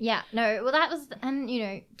Curry. Yeah, no. Well, that was, and you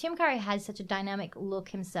know, Tim Curry has such a dynamic look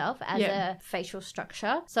himself as a facial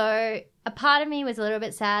structure. So a part of me was a little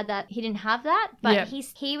bit sad that he didn't have that, but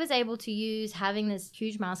he was able to use having this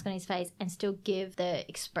huge mask on his face and still give the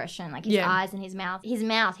expression, like his eyes and his mouth. His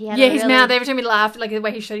mouth, he had his mouth. Every time he laughed, like the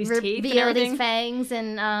way he showed his teeth, revealed his fangs,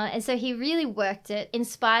 and so he really worked it. In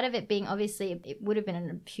spite of it being obviously, it would have been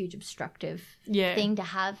a huge obstructive thing to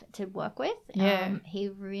have to work with. He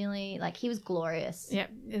really he was glorious. Yeah,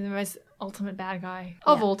 the most ultimate bad guy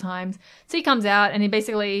of all times. So he comes out and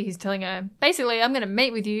he's telling her, I'm going to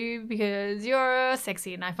mate with you because you're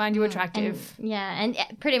sexy and I find you attractive. And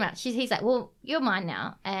pretty much he's like, well, you're mine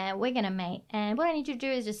now and we're going to mate. And what I need you to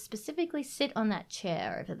do is just specifically sit on that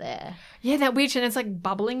chair over there. Yeah, that weird chair, and it's like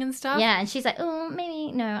bubbling and stuff. Yeah, and she's like, oh,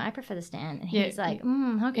 maybe, no, I prefer the stand. And he's like,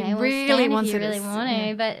 okay, he well, really stand wants if you it really want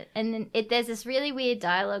to. But, and then there's this really weird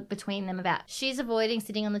dialogue between them about she's avoiding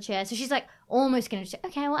sitting on the chair. So she's like, almost going to say,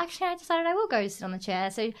 okay, well, actually, I decided I will go sit on the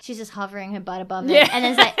chair. So she's just hovering her butt above it. And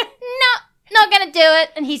then it's like, no, not going to do it.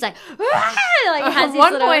 And he's like, at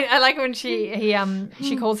one point, I like when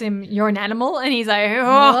she calls him, you're an animal. And he's like,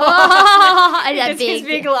 oh. And that his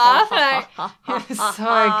big laugh. It's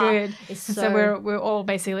so good. So we're all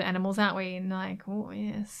basically animals, aren't we? And like, oh,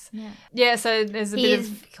 yes. Yeah, so there's a bit of...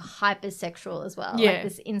 He is hypersexual as well. Like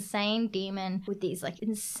this insane demon with these like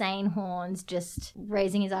insane horns just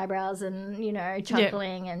raising his eyebrows and, you know,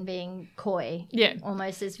 chuckling and being coy. Yeah.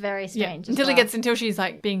 Almost is very strange. Until she's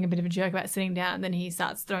like being a bit of a jerk about sitting down, and then he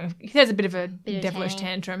starts there's a bit of a devilish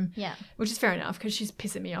tantrum. Yeah. Which is fair enough because she's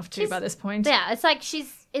pissing me off too by this point. Yeah, it's like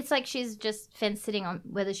she's just fence sitting on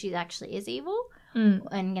whether she actually is evil and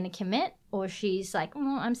going to commit, or she's like,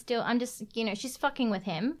 oh, I'm just, you know, she's fucking with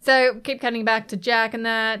him. So keep cutting back to Jack and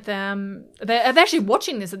that. They're actually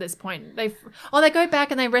watching this at this point. They go back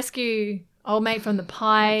and they rescue old mate from the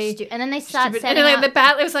pie. And then they start setting and then, up. the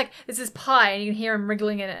battle, it was like, there's this pie and you can hear him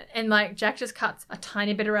wriggling in it. And like Jack just cuts a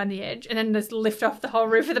tiny bit around the edge and then just lift off the whole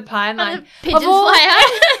roof of the pie. And like, pigeons fly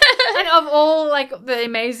out. And of all like the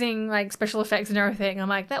amazing like special effects and everything, I'm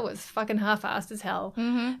like, that was fucking half-assed as hell.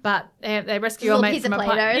 Mm-hmm. But they rescue old mate from a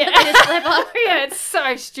pie. Yeah, it's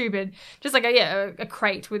so stupid. Just like a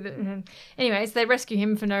crate with it. Anyways, they rescue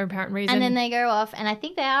him for no apparent reason. And then they go off, and I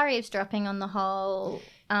think they are eavesdropping on the whole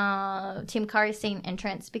Tim Curry scene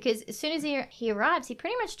entrance, because as soon as he arrives, he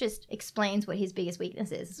pretty much just explains what his biggest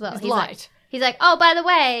weakness is as well. He's light. He's like, oh, by the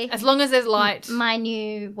way, as long as there's light, my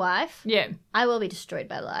new wife, I will be destroyed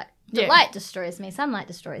by light. The light destroys me. Sunlight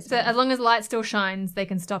destroys me. So as long as light still shines, they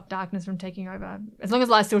can stop darkness from taking over. As long as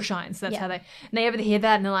light still shines, that's how they overhear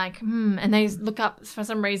that, and they're like, and they look up for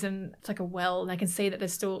some reason. It's like a well, and they can see that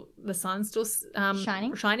there's still the sun's still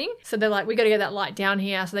shining. So they're like, we got to get that light down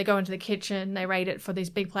here. So they go into the kitchen, they raid it for these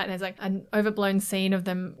big plates. And there's like an overblown scene of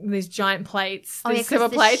them, these giant plates, these silver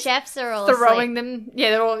plates. The chefs are all throwing asleep. them.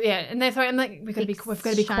 Yeah, they're all and they're throwing. I'm like, we've got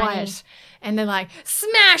to be quiet. And they're like,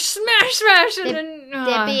 smash, smash, smash. And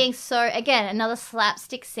they're being so, again, another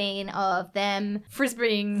slapstick scene of them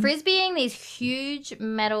frisbeeing these huge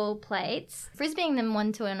metal plates, frisbeeing them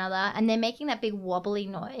one to another, and they're making that big wobbly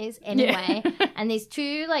noise anyway. Yeah. And these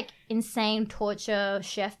two, like, insane torture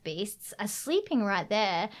chef beasts are sleeping right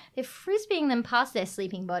there. They're frisbeeing them past their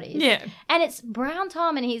sleeping bodies. Yeah. And it's Brown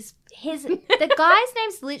Tom, and the guy's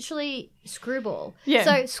name's literally Screwball. Yeah.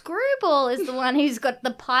 So Screwball is the one who's got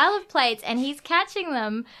the pile of plates, and he's catching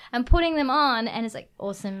them and putting them on, and it's like,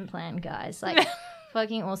 awesome plan, guys. Like,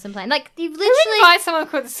 fucking awesome plan. Like, you've literally... Who invite someone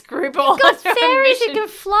called Screwball? You've got fairies who can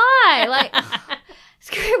fly. Like,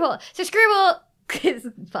 Screwball. So Screwball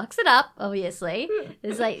fucks it up, obviously.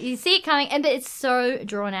 It's like, you see it coming, but it's so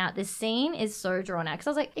drawn out. This scene is so drawn out. Because I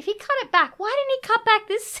was like, if he cut it back, why didn't he cut back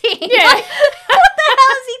this scene? Yeah. Like, what the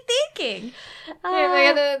hell is he thinking?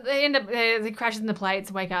 They end up, they crash in the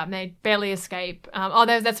plates, wake up, and they barely escape.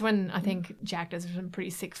 That's when I think Jack does some pretty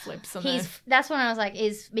sick flips on That's when I was like,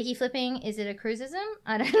 is Mickey flipping? Is it a cruisism?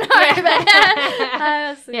 I don't know.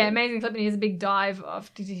 But, yeah, amazing flip. And he has a big dive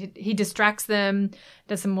off. He distracts them,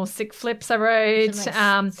 does some more sick flips, I wrote.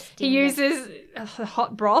 He uses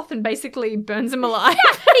hot broth and basically burns them alive.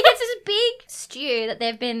 He gets this big stew that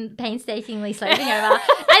they've been painstakingly slaving over.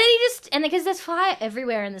 And because there's fire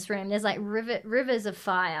everywhere in this room, there's like rivers of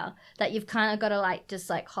fire that you've kind of got to like just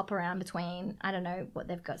like hop around between. I don't know what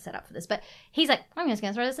they've got set up for this, but he's like, I'm just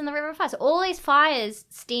going to throw this in the river of fire. So all these fires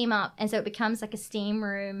steam up, and so it becomes like a steam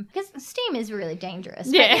room, because steam is really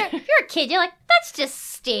dangerous. Yeah. If you're a kid, you're like, that's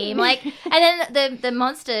just steam. Like, and then the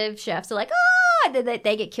monster chefs are like, oh,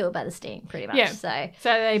 they get killed by the steam pretty much. Yeah. So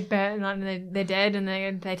they burn, and they're dead, and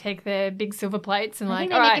they take their big silver plates and I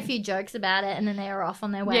think like, they all make a few jokes about it, and then they are off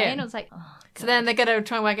on their way. Yeah. And it was like, oh, God. So then they got to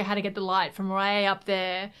try and work out how to get the light from way up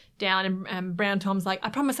there down, and Brown Tom's like, I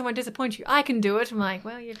promise I won't disappoint you. I can do it. I'm like,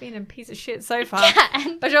 well, you've been a piece of shit so far.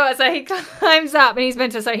 Yeah. But sure, so he climbs up, and he's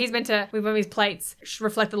meant to with one of his plates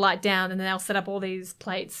reflect the light down, and then they'll set up all these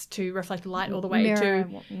plates to reflect the light all the way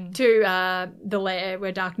to the lair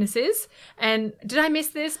where darkness is. And did I miss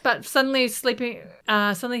this? But suddenly he's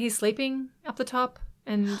sleeping up the top.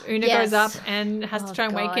 And Una goes up and has to try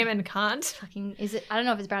and wake him and can't. I don't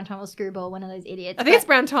know if it's Brown Tom or Screwball, one of those idiots. I think it's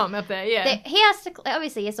Brown Tom up there, yeah. He has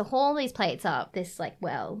to haul these plates up this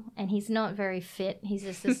and he's not very fit. He's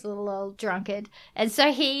just this little old drunkard. And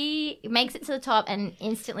so he makes it to the top and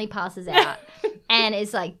instantly passes out and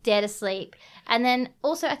is like dead asleep. And then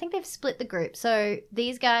also, I think they've split the group. So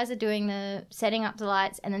these guys are doing the setting up the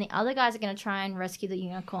lights, and then the other guys are going to try and rescue the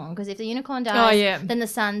unicorn. Because if the unicorn dies, then the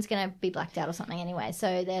sun's going to be blacked out or something anyway.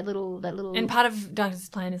 So that little. And part of Darkness's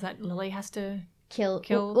plan is that Lily has to kill.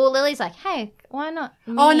 Well, Lily's like, hey, why not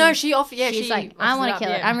me? Oh no, she's like, I want to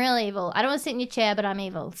kill it. I'm really evil. I don't want to sit in your chair, but I'm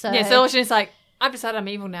evil. So she's like, I've decided I'm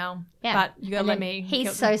evil now. Yeah. But you gotta let me.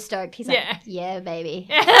 He's so stoked. He's like, yeah, baby.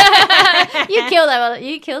 Yeah. You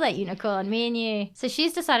kill that unicorn, me and you. So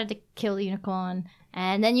she's decided to kill the unicorn.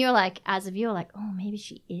 And then you're like, oh, maybe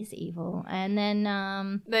she is evil. And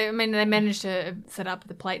then they managed to set up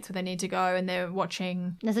the plates where they need to go, and they're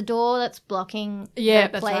watching. There's a door that's blocking the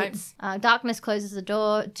plates. Right. Darkness closes the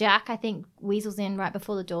door. Jack, I think, weasels in right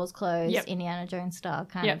before the doors close. Yep. Indiana Jones style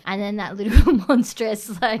kind of. And then that little monstrous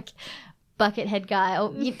buckethead guy, or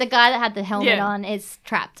the guy that had the helmet on, is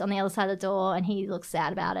trapped on the other side of the door, and he looks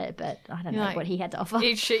sad about it, but I don't know what he had to offer.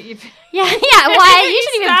 Eat shit. Why?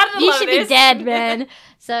 You should be dead, man.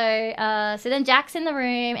 So then Jack's in the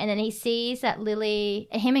room, and then he sees that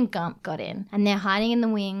him and Gump got in, and they're hiding in the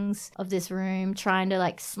wings of this room, trying to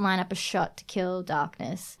line up a shot to kill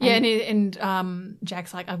Darkness. And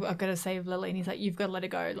Jack's like, I've got to save Lily, and he's like, you've got to let her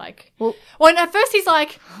go. And at first he's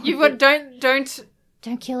like,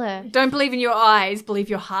 Don't kill her. Don't believe in your eyes, believe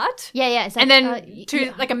your heart. Yeah. It's like, and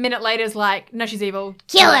then a minute later is like, no, she's evil.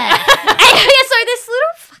 Kill her. So this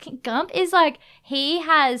little fucking Gump is like, he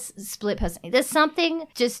has split personality. There's something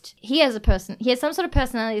he has some sort of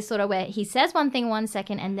personality sort of where he says one thing 1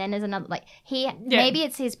 second and then there's another, maybe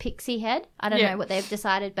it's his pixie head. I don't know what they've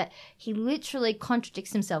decided, but he literally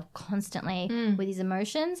contradicts himself constantly with his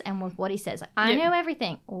emotions and with what he says. Like, I know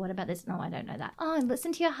everything. Or what about this? No, I don't know that. Oh,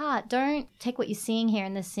 listen to your heart. Don't take what you're seeing here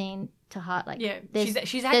in this scene to heart.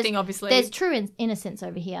 She's acting, obviously. There's true innocence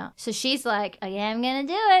over here. So she's like, okay, I'm going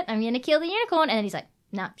to do it. I'm going to kill the unicorn. And then he's like,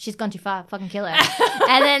 nah, she's gone too far. Fucking kill her.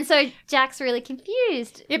 And then so Jack's really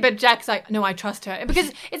confused. Yeah, but Jack's like, no, I trust her.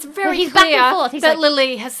 Because it's very he's back clear and forth. He's that like-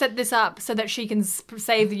 Lily has set this up so that she can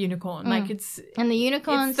save the unicorn. Like, And the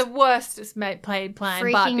unicorn's it's the worst played plan.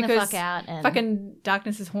 freaking But the because fuck out. And fucking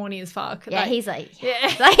Darkness is horny as fuck. yeah, like, he's like,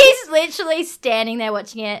 yeah. like, he's literally standing there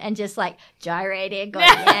watching it and just like gyrating, going,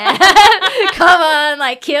 yeah, come on,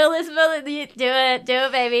 like kill this villain, do it,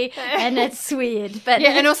 baby. And it's weird, but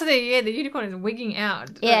Yeah, and also the unicorn is wigging out.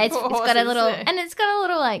 yeah, The it's poor got a horses, little, yeah. and it's got a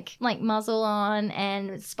little like muzzle on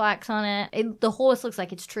and spikes on it. The horse looks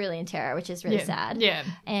like it's truly in terror, which is really sad. Yeah.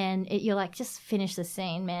 And you're like, just finish the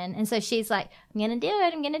scene, man. And so she's like, I'm gonna do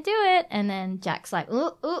it. And then Jack's like,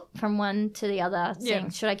 ooh, from one to the other,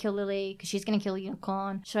 saying, should I kill Lily? Because she's gonna kill the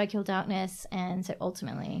unicorn. Should I kill Darkness? And so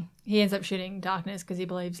ultimately, He ends up shooting Darkness because he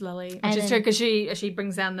believes Lily, which And is then- true because she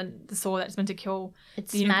brings down the sword that's meant to kill it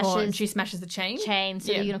the unicorn. And smashes she smashes the chain.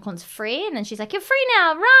 so Yeah. the unicorn's free. And then she's like, you're free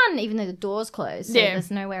now, run! Even though the door's closed, so Yeah.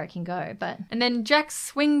 there's nowhere it can go. But And then Jack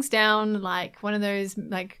swings down like one of those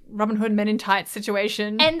like Robin Hood Men in Tights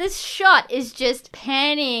situation. And this shot is just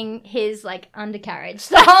panning his like undercarriage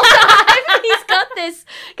the whole time. He's got this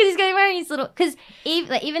because he's going wearing his little because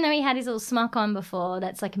even though he had his little smock on before,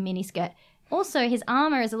 that's like a mini skirt. Also, his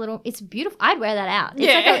armor is a little. It's beautiful. I'd wear that out.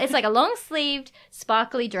 It's like a long sleeved,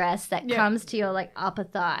 sparkly dress that comes to your like upper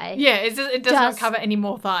thigh. yeah, it doesn't Just- cover any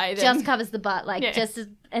more thigh. Just covers the butt, like Yeah. just as,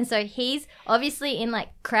 and so he's obviously in like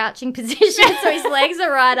crouching position, so his legs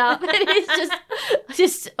are right up, and he's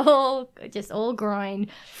just all groin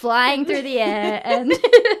flying through the air, and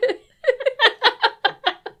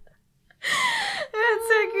That's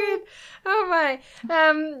so good. Oh my.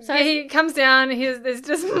 So yeah, he comes down. There's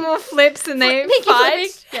just more flips and they Pinky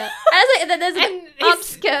fight. flipping. Yeah. And then there's And an he's-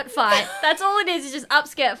 upskirt fight. That's all it is just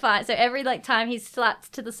upskirt fight. So every like time he slats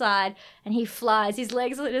to the side and he flies, his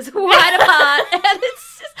legs are just wide apart,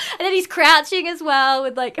 and then he's crouching as well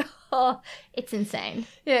with like, oh, it's insane.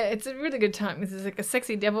 Yeah, it's a really good time because there's like a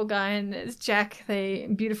sexy devil guy and there's Jack, the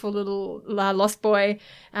beautiful little lost boy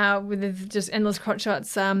with his just endless crotch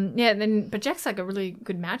shots. But Jack's like a really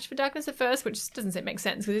good match for Darkness at first, which doesn't make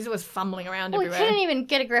sense because he's always fumbling around Well, he everywhere. couldn't even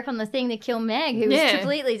get a grip on the thing to kill Meg, who was Yeah.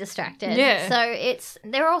 completely distracted. Yeah. So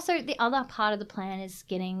they're also, the other part of the plan is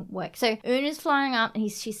getting work. So Una's flying up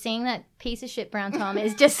and she's seeing that piece of shit Brown Tom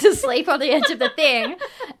is just asleep on the edge of the thing.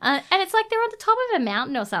 And it's like they're on the top of a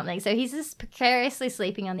mountain or something. So he's just precariously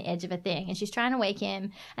sleeping on the edge of a thing and she's trying to wake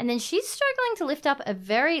him. And then she's struggling to lift up a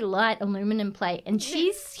very light aluminum plate. And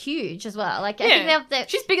she's huge as well. Like, I think they're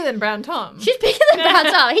She's bigger than Brown Tom. She's bigger than Brown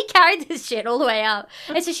Tom. He carried this shit all the way up.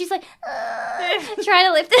 And so she's like, trying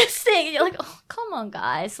to lift this thing. And you're like, oh, come on,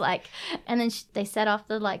 guys. Like, and then they set off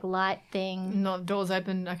the, like, light thing. No, the door's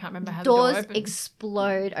open. I can't remember how Doors the door opened.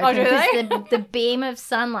 explode Oh, open do because they? the beam of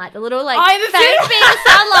sunlight, the little, like, Oh, the faint thing- beam of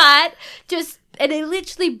sunlight just... And they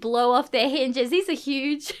literally blow off their hinges. These are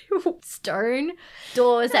huge stone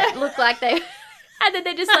doors that look like they... And then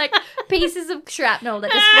they're just, like, pieces of shrapnel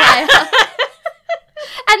that just fly up.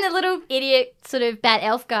 And the little idiot sort of bad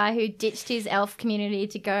elf guy who ditched his elf community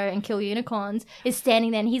to go and kill unicorns is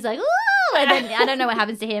standing there and he's like, ooh! And then I don't know what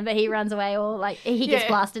happens to him, but he runs away or like he gets Yeah.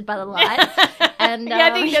 blasted by the light. And yeah,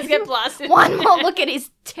 I think he does get blasted. one more look at his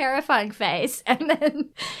terrifying face and then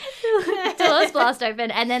doors blast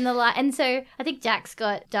open and then the light. And so I think Jack's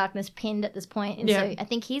got Darkness pinned at this point. And so I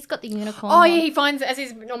think he's got the unicorn. Oh, horn. yeah, he finds as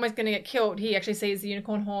he's almost going to get killed, he actually sees the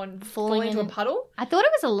unicorn horn falling into a puddle. I thought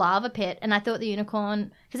it was a lava pit, and I thought the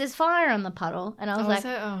unicorn, because there's fire on the puddle, and I was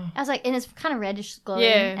like, and it's kind of reddish glowing,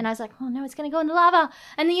 Yeah. and I was like, oh no, it's gonna go in the lava,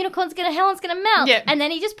 and the unicorn's gonna melt, Yeah. and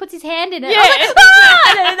then he just puts his hand in it, Yeah. I was like,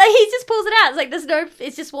 ah! And then he just pulls it out. It's like there's no,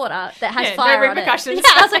 it's just water that has Yeah, no fire repercussions. on it.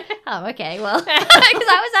 Yeah, I was like, oh okay, well, because I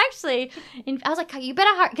was actually, I was like, you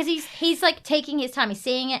better hurry, because he's like taking his time, he's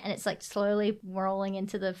seeing it, and it's like slowly rolling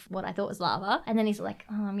into the what I thought was lava, and then he's like,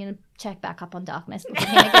 oh, I'm gonna check back up on Darkness, look at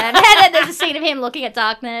him again. And then there's a scene of him looking at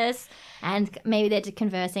Darkness, and maybe they're just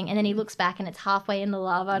conversing, and then he looks back and it's halfway in the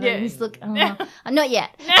lava, and he's not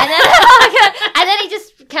yet. And then he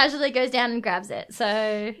just casually goes down and grabs it.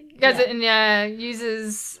 So Does it and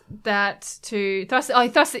uses that to thrust it. Oh, he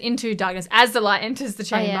thrusts it into Darkness as the light enters the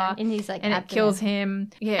chamber. and he's like, and it abdomen. kills him.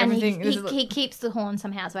 Yeah, And everything. he keeps the horn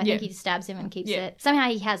somehow, so I think he just stabs him and keeps Yeah. it. Somehow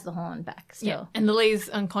he has the horn back still. Yeah. And Lily's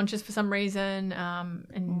unconscious for some reason,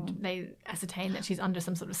 and they ascertain that she's under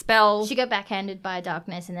some sort of spell. She got backhanded by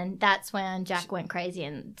Darkness, and then that's when Jack went crazy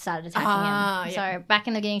and started attacking him. Yeah. So back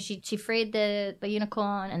in the beginning, she freed the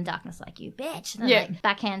unicorn, and Darkness like, you bitch, and then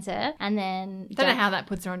like backhands her, and then Don't know how that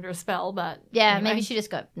puts her under a spell, but yeah, anyway. maybe she just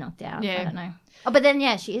got knocked out. Yeah. I don't know. Oh, but then,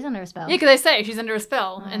 yeah, she is under a spell. Yeah, because they say she's under a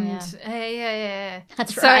spell. Oh, and yeah. Yeah.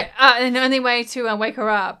 That's So, right. and the only way to wake her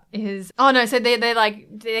up is... Oh, no, so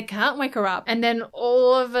they can't wake her up. And then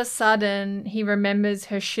all of a sudden, he remembers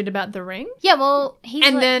her shit about the ring. Yeah, well, he's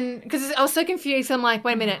And like, then, because I was so confused, I'm like,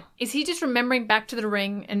 wait a minute, is he just remembering back to the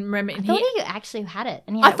ring and remembering? I thought he actually had it.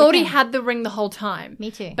 And he I had it thought with he him. had the ring the whole time.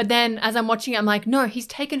 Me too. But then, as I'm watching it, I'm like, no, he's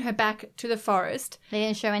taken her back to the forest. They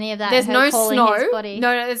didn't show any of that. There's her no calling snow. his body.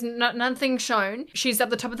 No, there's nothing shown. She's up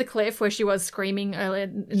the top of the cliff where she was screaming earlier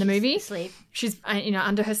in the movie. Sleep. She's,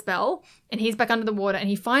 under her spell, and he's back under the water, and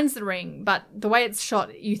he finds the ring. But the way it's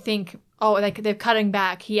shot, you think, oh, they're cutting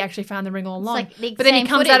back. He actually found the ring all along. like the but then he same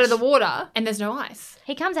comes out of the footage. water, and there's no ice.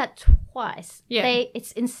 He comes out twice. Yeah.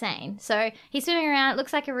 It's insane. So he's swimming around. It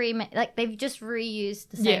looks like a remake. Like they've just reused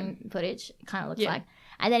the same footage. It kind of looks Yeah. like.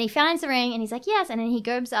 And then he finds the ring and he's like, yes. And then he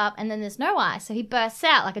goes up and then there's no ice. So he bursts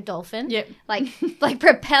out like a dolphin. Yep. Like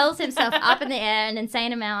propels himself up in the air an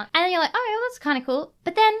insane amount. And then you're like, oh, well, that's kind of cool.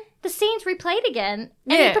 But then the scene's replayed again and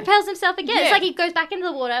Yeah. he propels himself again. Yeah. It's like he goes back into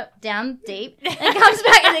the water, down deep, and comes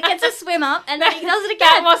back and it gets a swim up and then he does it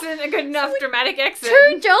That again. wasn't a good enough dramatic exit.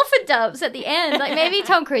 Two dolphin dumps at the end. Like maybe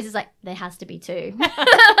Tom Cruise is like, there has to be two. Like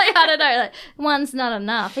I don't know. Like one's not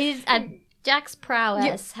enough. Jack's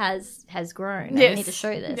prowess has grown. Yes. I need to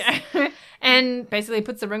show this. Yeah. And basically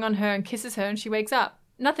puts the ring on her and kisses her, and she wakes up.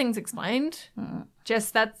 Nothing's explained.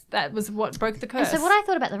 Just that was what broke the And curse. so what I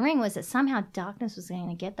thought about the ring was that somehow Darkness was going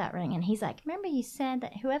to get that ring, and he's like, "Remember you said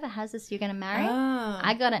that whoever has this, you're going to marry.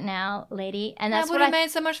 I got it now, lady." And that's that what would I have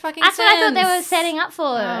made so much fucking That's sense. what I thought they were setting up for,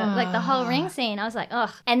 like the whole Ah. ring scene. I was like,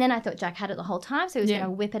 ugh. And then I thought Jack had it the whole time, so he was Yeah.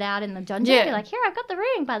 going to whip it out in the dungeon. Yeah. Be like, here, I've got the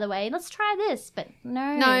ring, by the way. Let's try this. But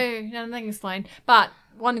no. No, nothing explained. But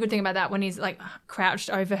one good thing about that, when he's like crouched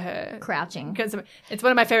over her, Crouching. because it's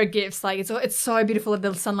one of my favorite gifts. Like it's so beautiful.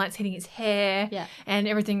 The sunlight's hitting his hair, Yeah. and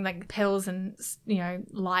everything like petals and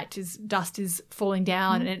light dust is falling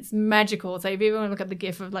down, and it's magical. So if you want to look up the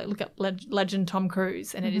gif of look up Legend Tom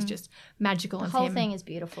Cruise, and it is just magical. The and whole him. thing is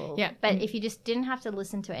beautiful. Yeah. But if you just didn't have to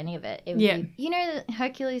listen to any of it, it would Yeah. be...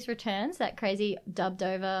 Hercules Returns, that crazy dubbed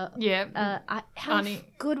over... Yeah, how Arnie.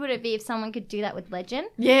 good would it be if someone could do that with Legend?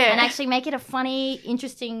 yeah, And actually make it a funny,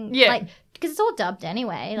 interesting... Yeah. Because it's all dubbed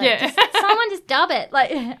anyway. Yeah. Someone just dub it.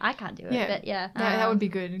 Like, I can't do it, Yeah. but yeah. that would be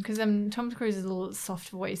good, because Tom Cruise's little soft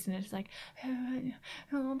voice, and it's like,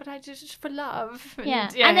 oh, but I just for love. Yeah.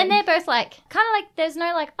 And then they're both like, kind of like, there's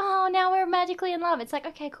no like, oh, now we're magically in love. It's like,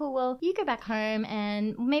 okay, cool. Well, you go back home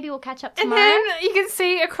and maybe we'll catch up and tomorrow. then you can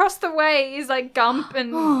see across the way is like Gump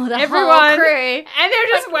and Oh, the everyone, whole crew. and they're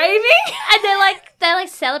just waving. And they're like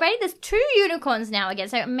celebrating. There's 2 unicorns now again.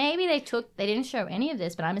 So maybe they didn't show any of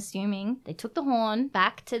this, but I'm assuming they took the horn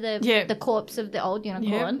back to the corpse of the old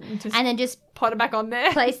unicorn just and then just pot it back on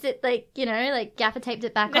there. placed it like gaffer taped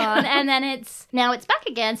it back on, and then it's back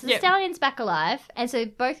again. So the stallion's back alive, and so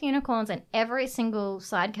both unicorns and every single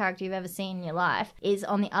side character you've ever seen in your life is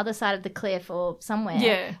on the other side of the cliff or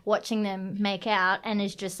somewhere, watching them make out, and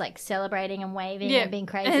is just like celebrating and waving and being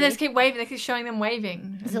crazy. And they just keep waving. They keep showing them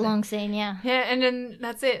waving. It's a long scene, yeah. Yeah, and then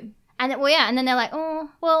that's it. And then, and then they're like, oh,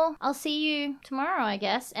 well, I'll see you tomorrow, I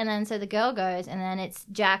guess. And then so the girl goes, and then it's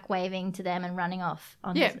Jack waving to them and running off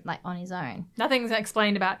on his own. Nothing's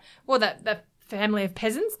explained about that family of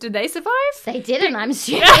peasants. Did they survive? They didn't, I'm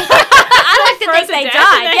assuming. I like to think they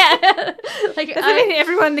died. Yeah. Like, Does that mean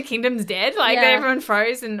everyone in the kingdom's dead? Like Yeah. everyone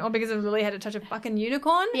froze, and all because of Lily had to touch a fucking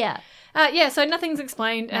unicorn? yeah. So nothing's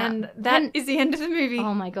explained, and that is the end of the movie.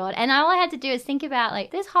 Oh my god. And all I had to do is think about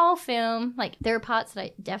like this whole film, like there are parts that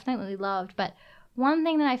I definitely loved, but one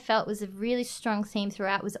thing that I felt was a really strong theme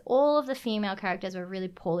throughout was all of the female characters were really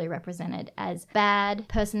poorly represented as bad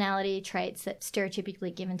personality traits that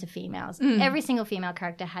stereotypically given to females. Every single female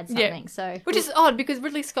character had something. So Which is odd, because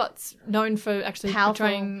Ridley Scott's known for actually Powerful.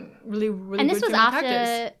 portraying really, really and good this was female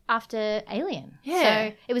characters. after Alien. Yeah.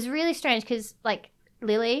 So it was really strange because like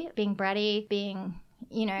Lily being bratty, being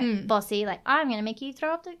bossy, like I'm gonna make you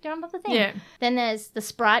jump off the thing. Yeah. Then there's the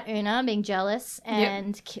sprite Una being jealous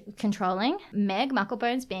and controlling. Meg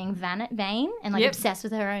Mucklebones being vain and like obsessed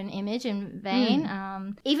with her own image and vain.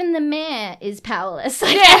 Even the mayor is powerless.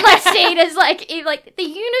 Like, and like seen as like the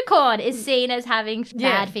unicorn is seen as having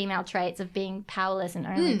bad female traits of being powerless and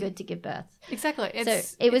only good to give birth. Exactly. So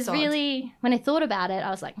it was really, when I thought about it, I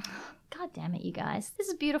was like, God damn it, you guys. This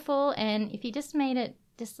is beautiful, and if you just made it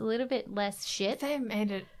just a little bit less shit. They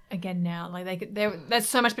made it again now. Like there's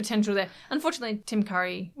so much potential there. Unfortunately, Tim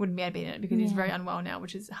Curry wouldn't be able to be in it because he's very unwell now,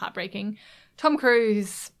 which is heartbreaking. Tom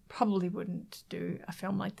Cruise, probably wouldn't do a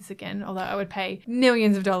film like this again, although I would pay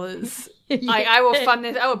millions of dollars. I will fund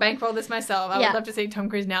this. I will bankroll this myself. I would love to see Tom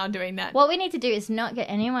Cruise now doing that. What we need to do is not get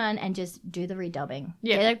anyone and just do the redubbing.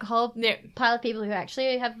 Get a whole pile of people who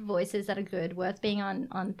actually have voices that are good, worth being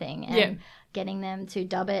on thing, and getting them to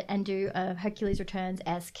dub it and do a Hercules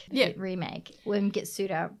Returns-esque remake. When get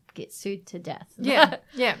sued to death.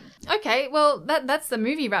 Yeah. Okay, well, that's the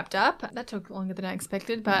movie wrapped up. That took longer than I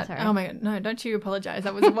expected, but oh my God, no, don't you apologise.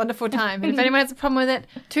 That was a wonderful time. And if anyone has a problem with it,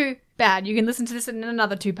 too bad. You can listen to this in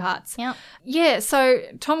another 2 parts. Yep. Yeah, so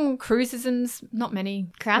Tom Cruiseisms, not many.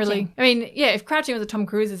 Crouching. Really. I mean, if Crouching was a Tom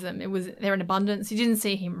Cruiseism, it was there in abundance. You didn't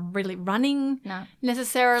see him really running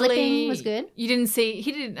necessarily. Flipping was good. You didn't see,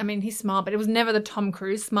 he smiled, but it was never the Tom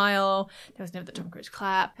Cruise smile. There was never the Tom Cruise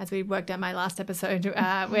clap, as we worked out my last episode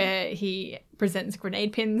where he presents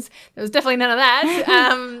grenade pins. There was definitely none of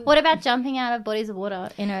that. What about jumping out of bodies of water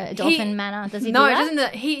in a dolphin manner? Does he do that? No,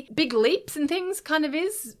 doesn't he? Big leaps and things kind of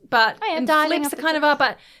is, but and flips kind of are,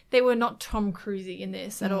 but they were not Tom Cruisey in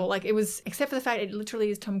this at all. Like it was, except for the fact it literally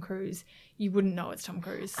is Tom Cruise. You wouldn't know it's Tom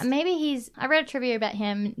Cruise. Maybe I read a trivia about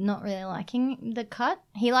him not really liking the cut.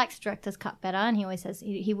 He likes director's cut better, and he always says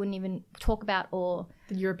he wouldn't even talk about or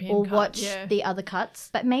the European or cut, watch the other cuts.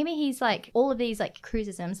 But maybe he's like all of these like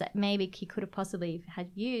cruisisms that maybe he could have possibly had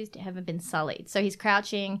used haven't been sullied. So he's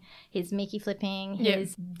crouching, his Mickey flipping,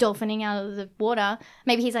 his dolphining out of the water.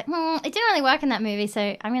 Maybe he's like, it didn't really work in that movie,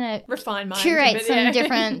 so I'm gonna refine mine, curate some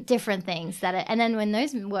different things and then when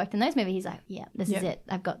those worked in those movies, he's like, this is it.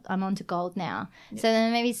 I'm on to gold now. So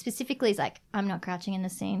then maybe specifically he's like, I'm not crouching in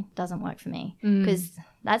this scene. Doesn't work for me because.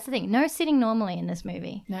 That's the thing. No sitting normally in this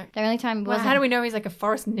movie. No. The only time... Well, how do we know he's like a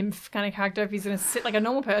forest nymph kind of character if he's going to sit like a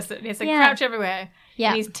normal person? He has to crouch everywhere. Yeah.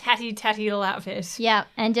 And he's tatty little outfit. Yeah.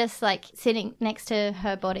 And just like sitting next to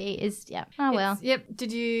her body is... Yeah. Oh, well. Yep. Do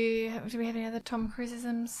we have any other Tom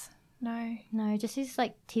Cruiseisms? No, just his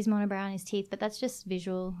like his monobrow and his teeth, but that's just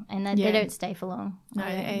visual, and they don't stay for long. No,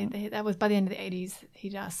 that was by the end of the 80s.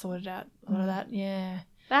 He sorted out a lot of that. Yeah.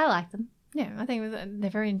 But I like them. Yeah, I think they're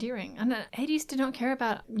very endearing. And 80s did not care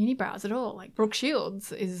about unibrows at all. Like Brooke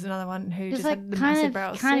Shields is another one who just had the massive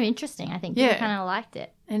brows. Kind of interesting, I think. Yeah. People kind of liked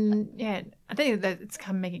it. And I think that it's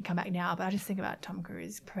making it come back now, but I just think about Tom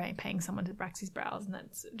Cruise paying someone to wax his brows, and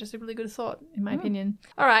that's just a really good thought, in my opinion.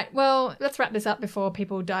 All right, well, let's wrap this up before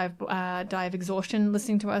people die of exhaustion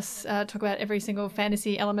listening to us talk about every single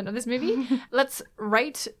fantasy element of this movie. Let's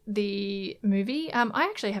rate the movie. I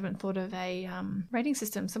actually haven't thought of a rating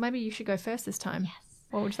system, so maybe you should go first this time. Yes.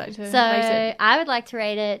 What would you like to rate it? I would like to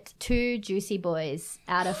rate it 2 juicy boys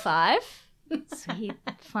out of 5. Sweet,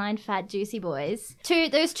 fine, fat, juicy boys.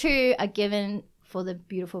 Those 2 are given for the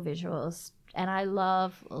beautiful visuals, and I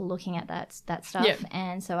love looking at that stuff. Yep.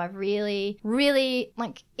 And so I really, really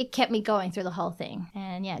like it. Kept me going through the whole thing.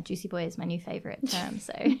 And yeah, juicy boy is my new favorite term.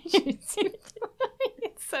 So it's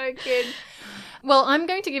so good. Well, I'm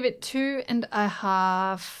going to give it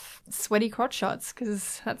 2.5. Sweaty crotch shots,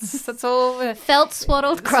 because that's all felt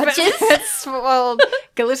swaddled crotches. Swaddled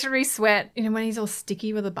glittery sweat. You know, when he's all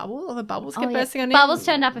sticky with a bubble, all the bubbles kept bursting on him. Bubbles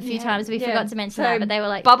turned up a few times. We forgot to mention that, but they were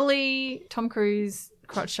like bubbly Tom Cruise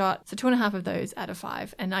crotch shot. So 2.5 of those out of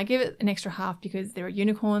 5, and I give it an extra half because there are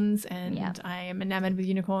unicorns, and I am enamored with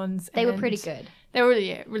unicorns. They were pretty good. They were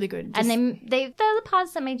really good. And they're the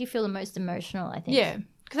parts that made you feel the most emotional, I think. Yeah.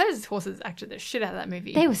 Because those horses acted the shit out of that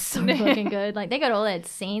movie. They were so fucking good. Like, they got all their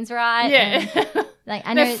scenes right. Yeah. And, like,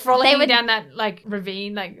 I know they're frolicking down that, like,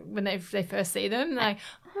 ravine, like, when they first see them. Like,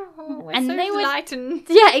 we're so light and...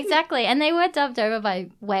 Yeah, exactly. And they were dubbed over by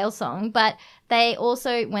Whale Song, but they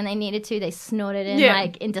also, when they needed to, they snorted in,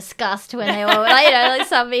 like, in disgust when they were, like, you know, like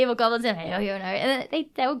some evil goblins and, and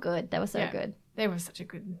they were good. They were so good. They were such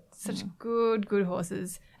good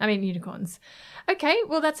horses. I mean, unicorns. Okay,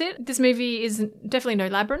 well, that's it. This movie is definitely no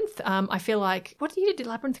Labyrinth. I feel like, what year did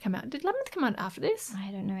Labyrinth come out? Did Labyrinth come out after this? I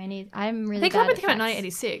don't know any. I'm really I think Labyrinth came out in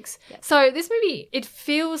 1986. Yep. So this movie, it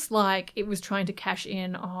feels like it was trying to cash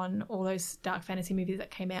in on all those dark fantasy movies that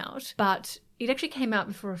came out, but it actually came out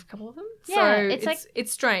before a couple of them. Yeah, so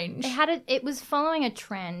it's strange. It was following a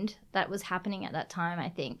trend that was happening at that time, I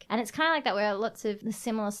think. And it's kind of like that where lots of the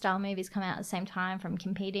similar style movies come out at the same time from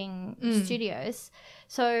competing studios.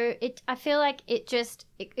 So I feel like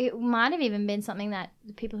it might have even been something that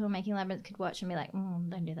the people who were making Labyrinth could watch and be like,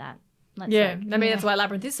 don't do that. That's why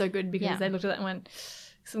Labyrinth is so good, because they looked at that and went,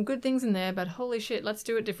 some good things in there, but holy shit, let's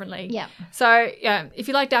do it differently. Yeah. So, if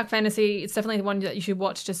you like dark fantasy, it's definitely the one that you should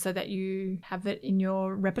watch just so that you have it in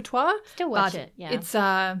your repertoire. Still watch it, yeah. It's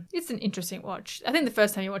an interesting watch. I think the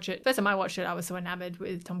first time I watched it, I was so enamored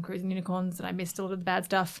with Tom Cruise and unicorns that I missed a lot of the bad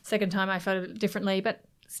stuff. Second time I felt it differently, but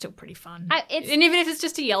still pretty fun. And even if it's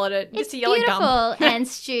just to yell at it, just to yell at gum. It's beautiful and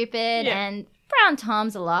stupid and Brown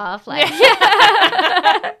Tom's a laugh. Like,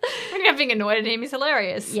 When you're being annoyed at him, he's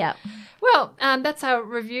hilarious. Yeah. Well, that's our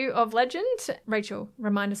review of Legend. Rachel,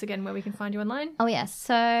 remind us again where we can find you online. Oh, yes.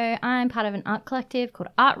 So I'm part of an art collective called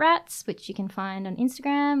Art Rats, which you can find on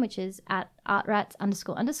Instagram, which is at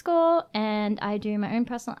artrats__. And I do my own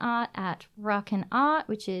personal art at Raken Art,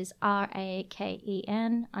 which is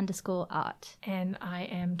RAKEN_art. And I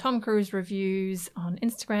am Tom Cruise Reviews on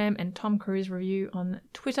Instagram and Tom Cruise Review on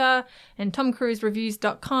Twitter and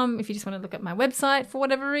TomCruiseReviews.com if you just want to look at my website for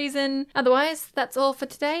whatever reason. Otherwise, that's all for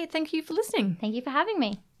today. Thank you for listening. Thank you for having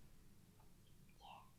me.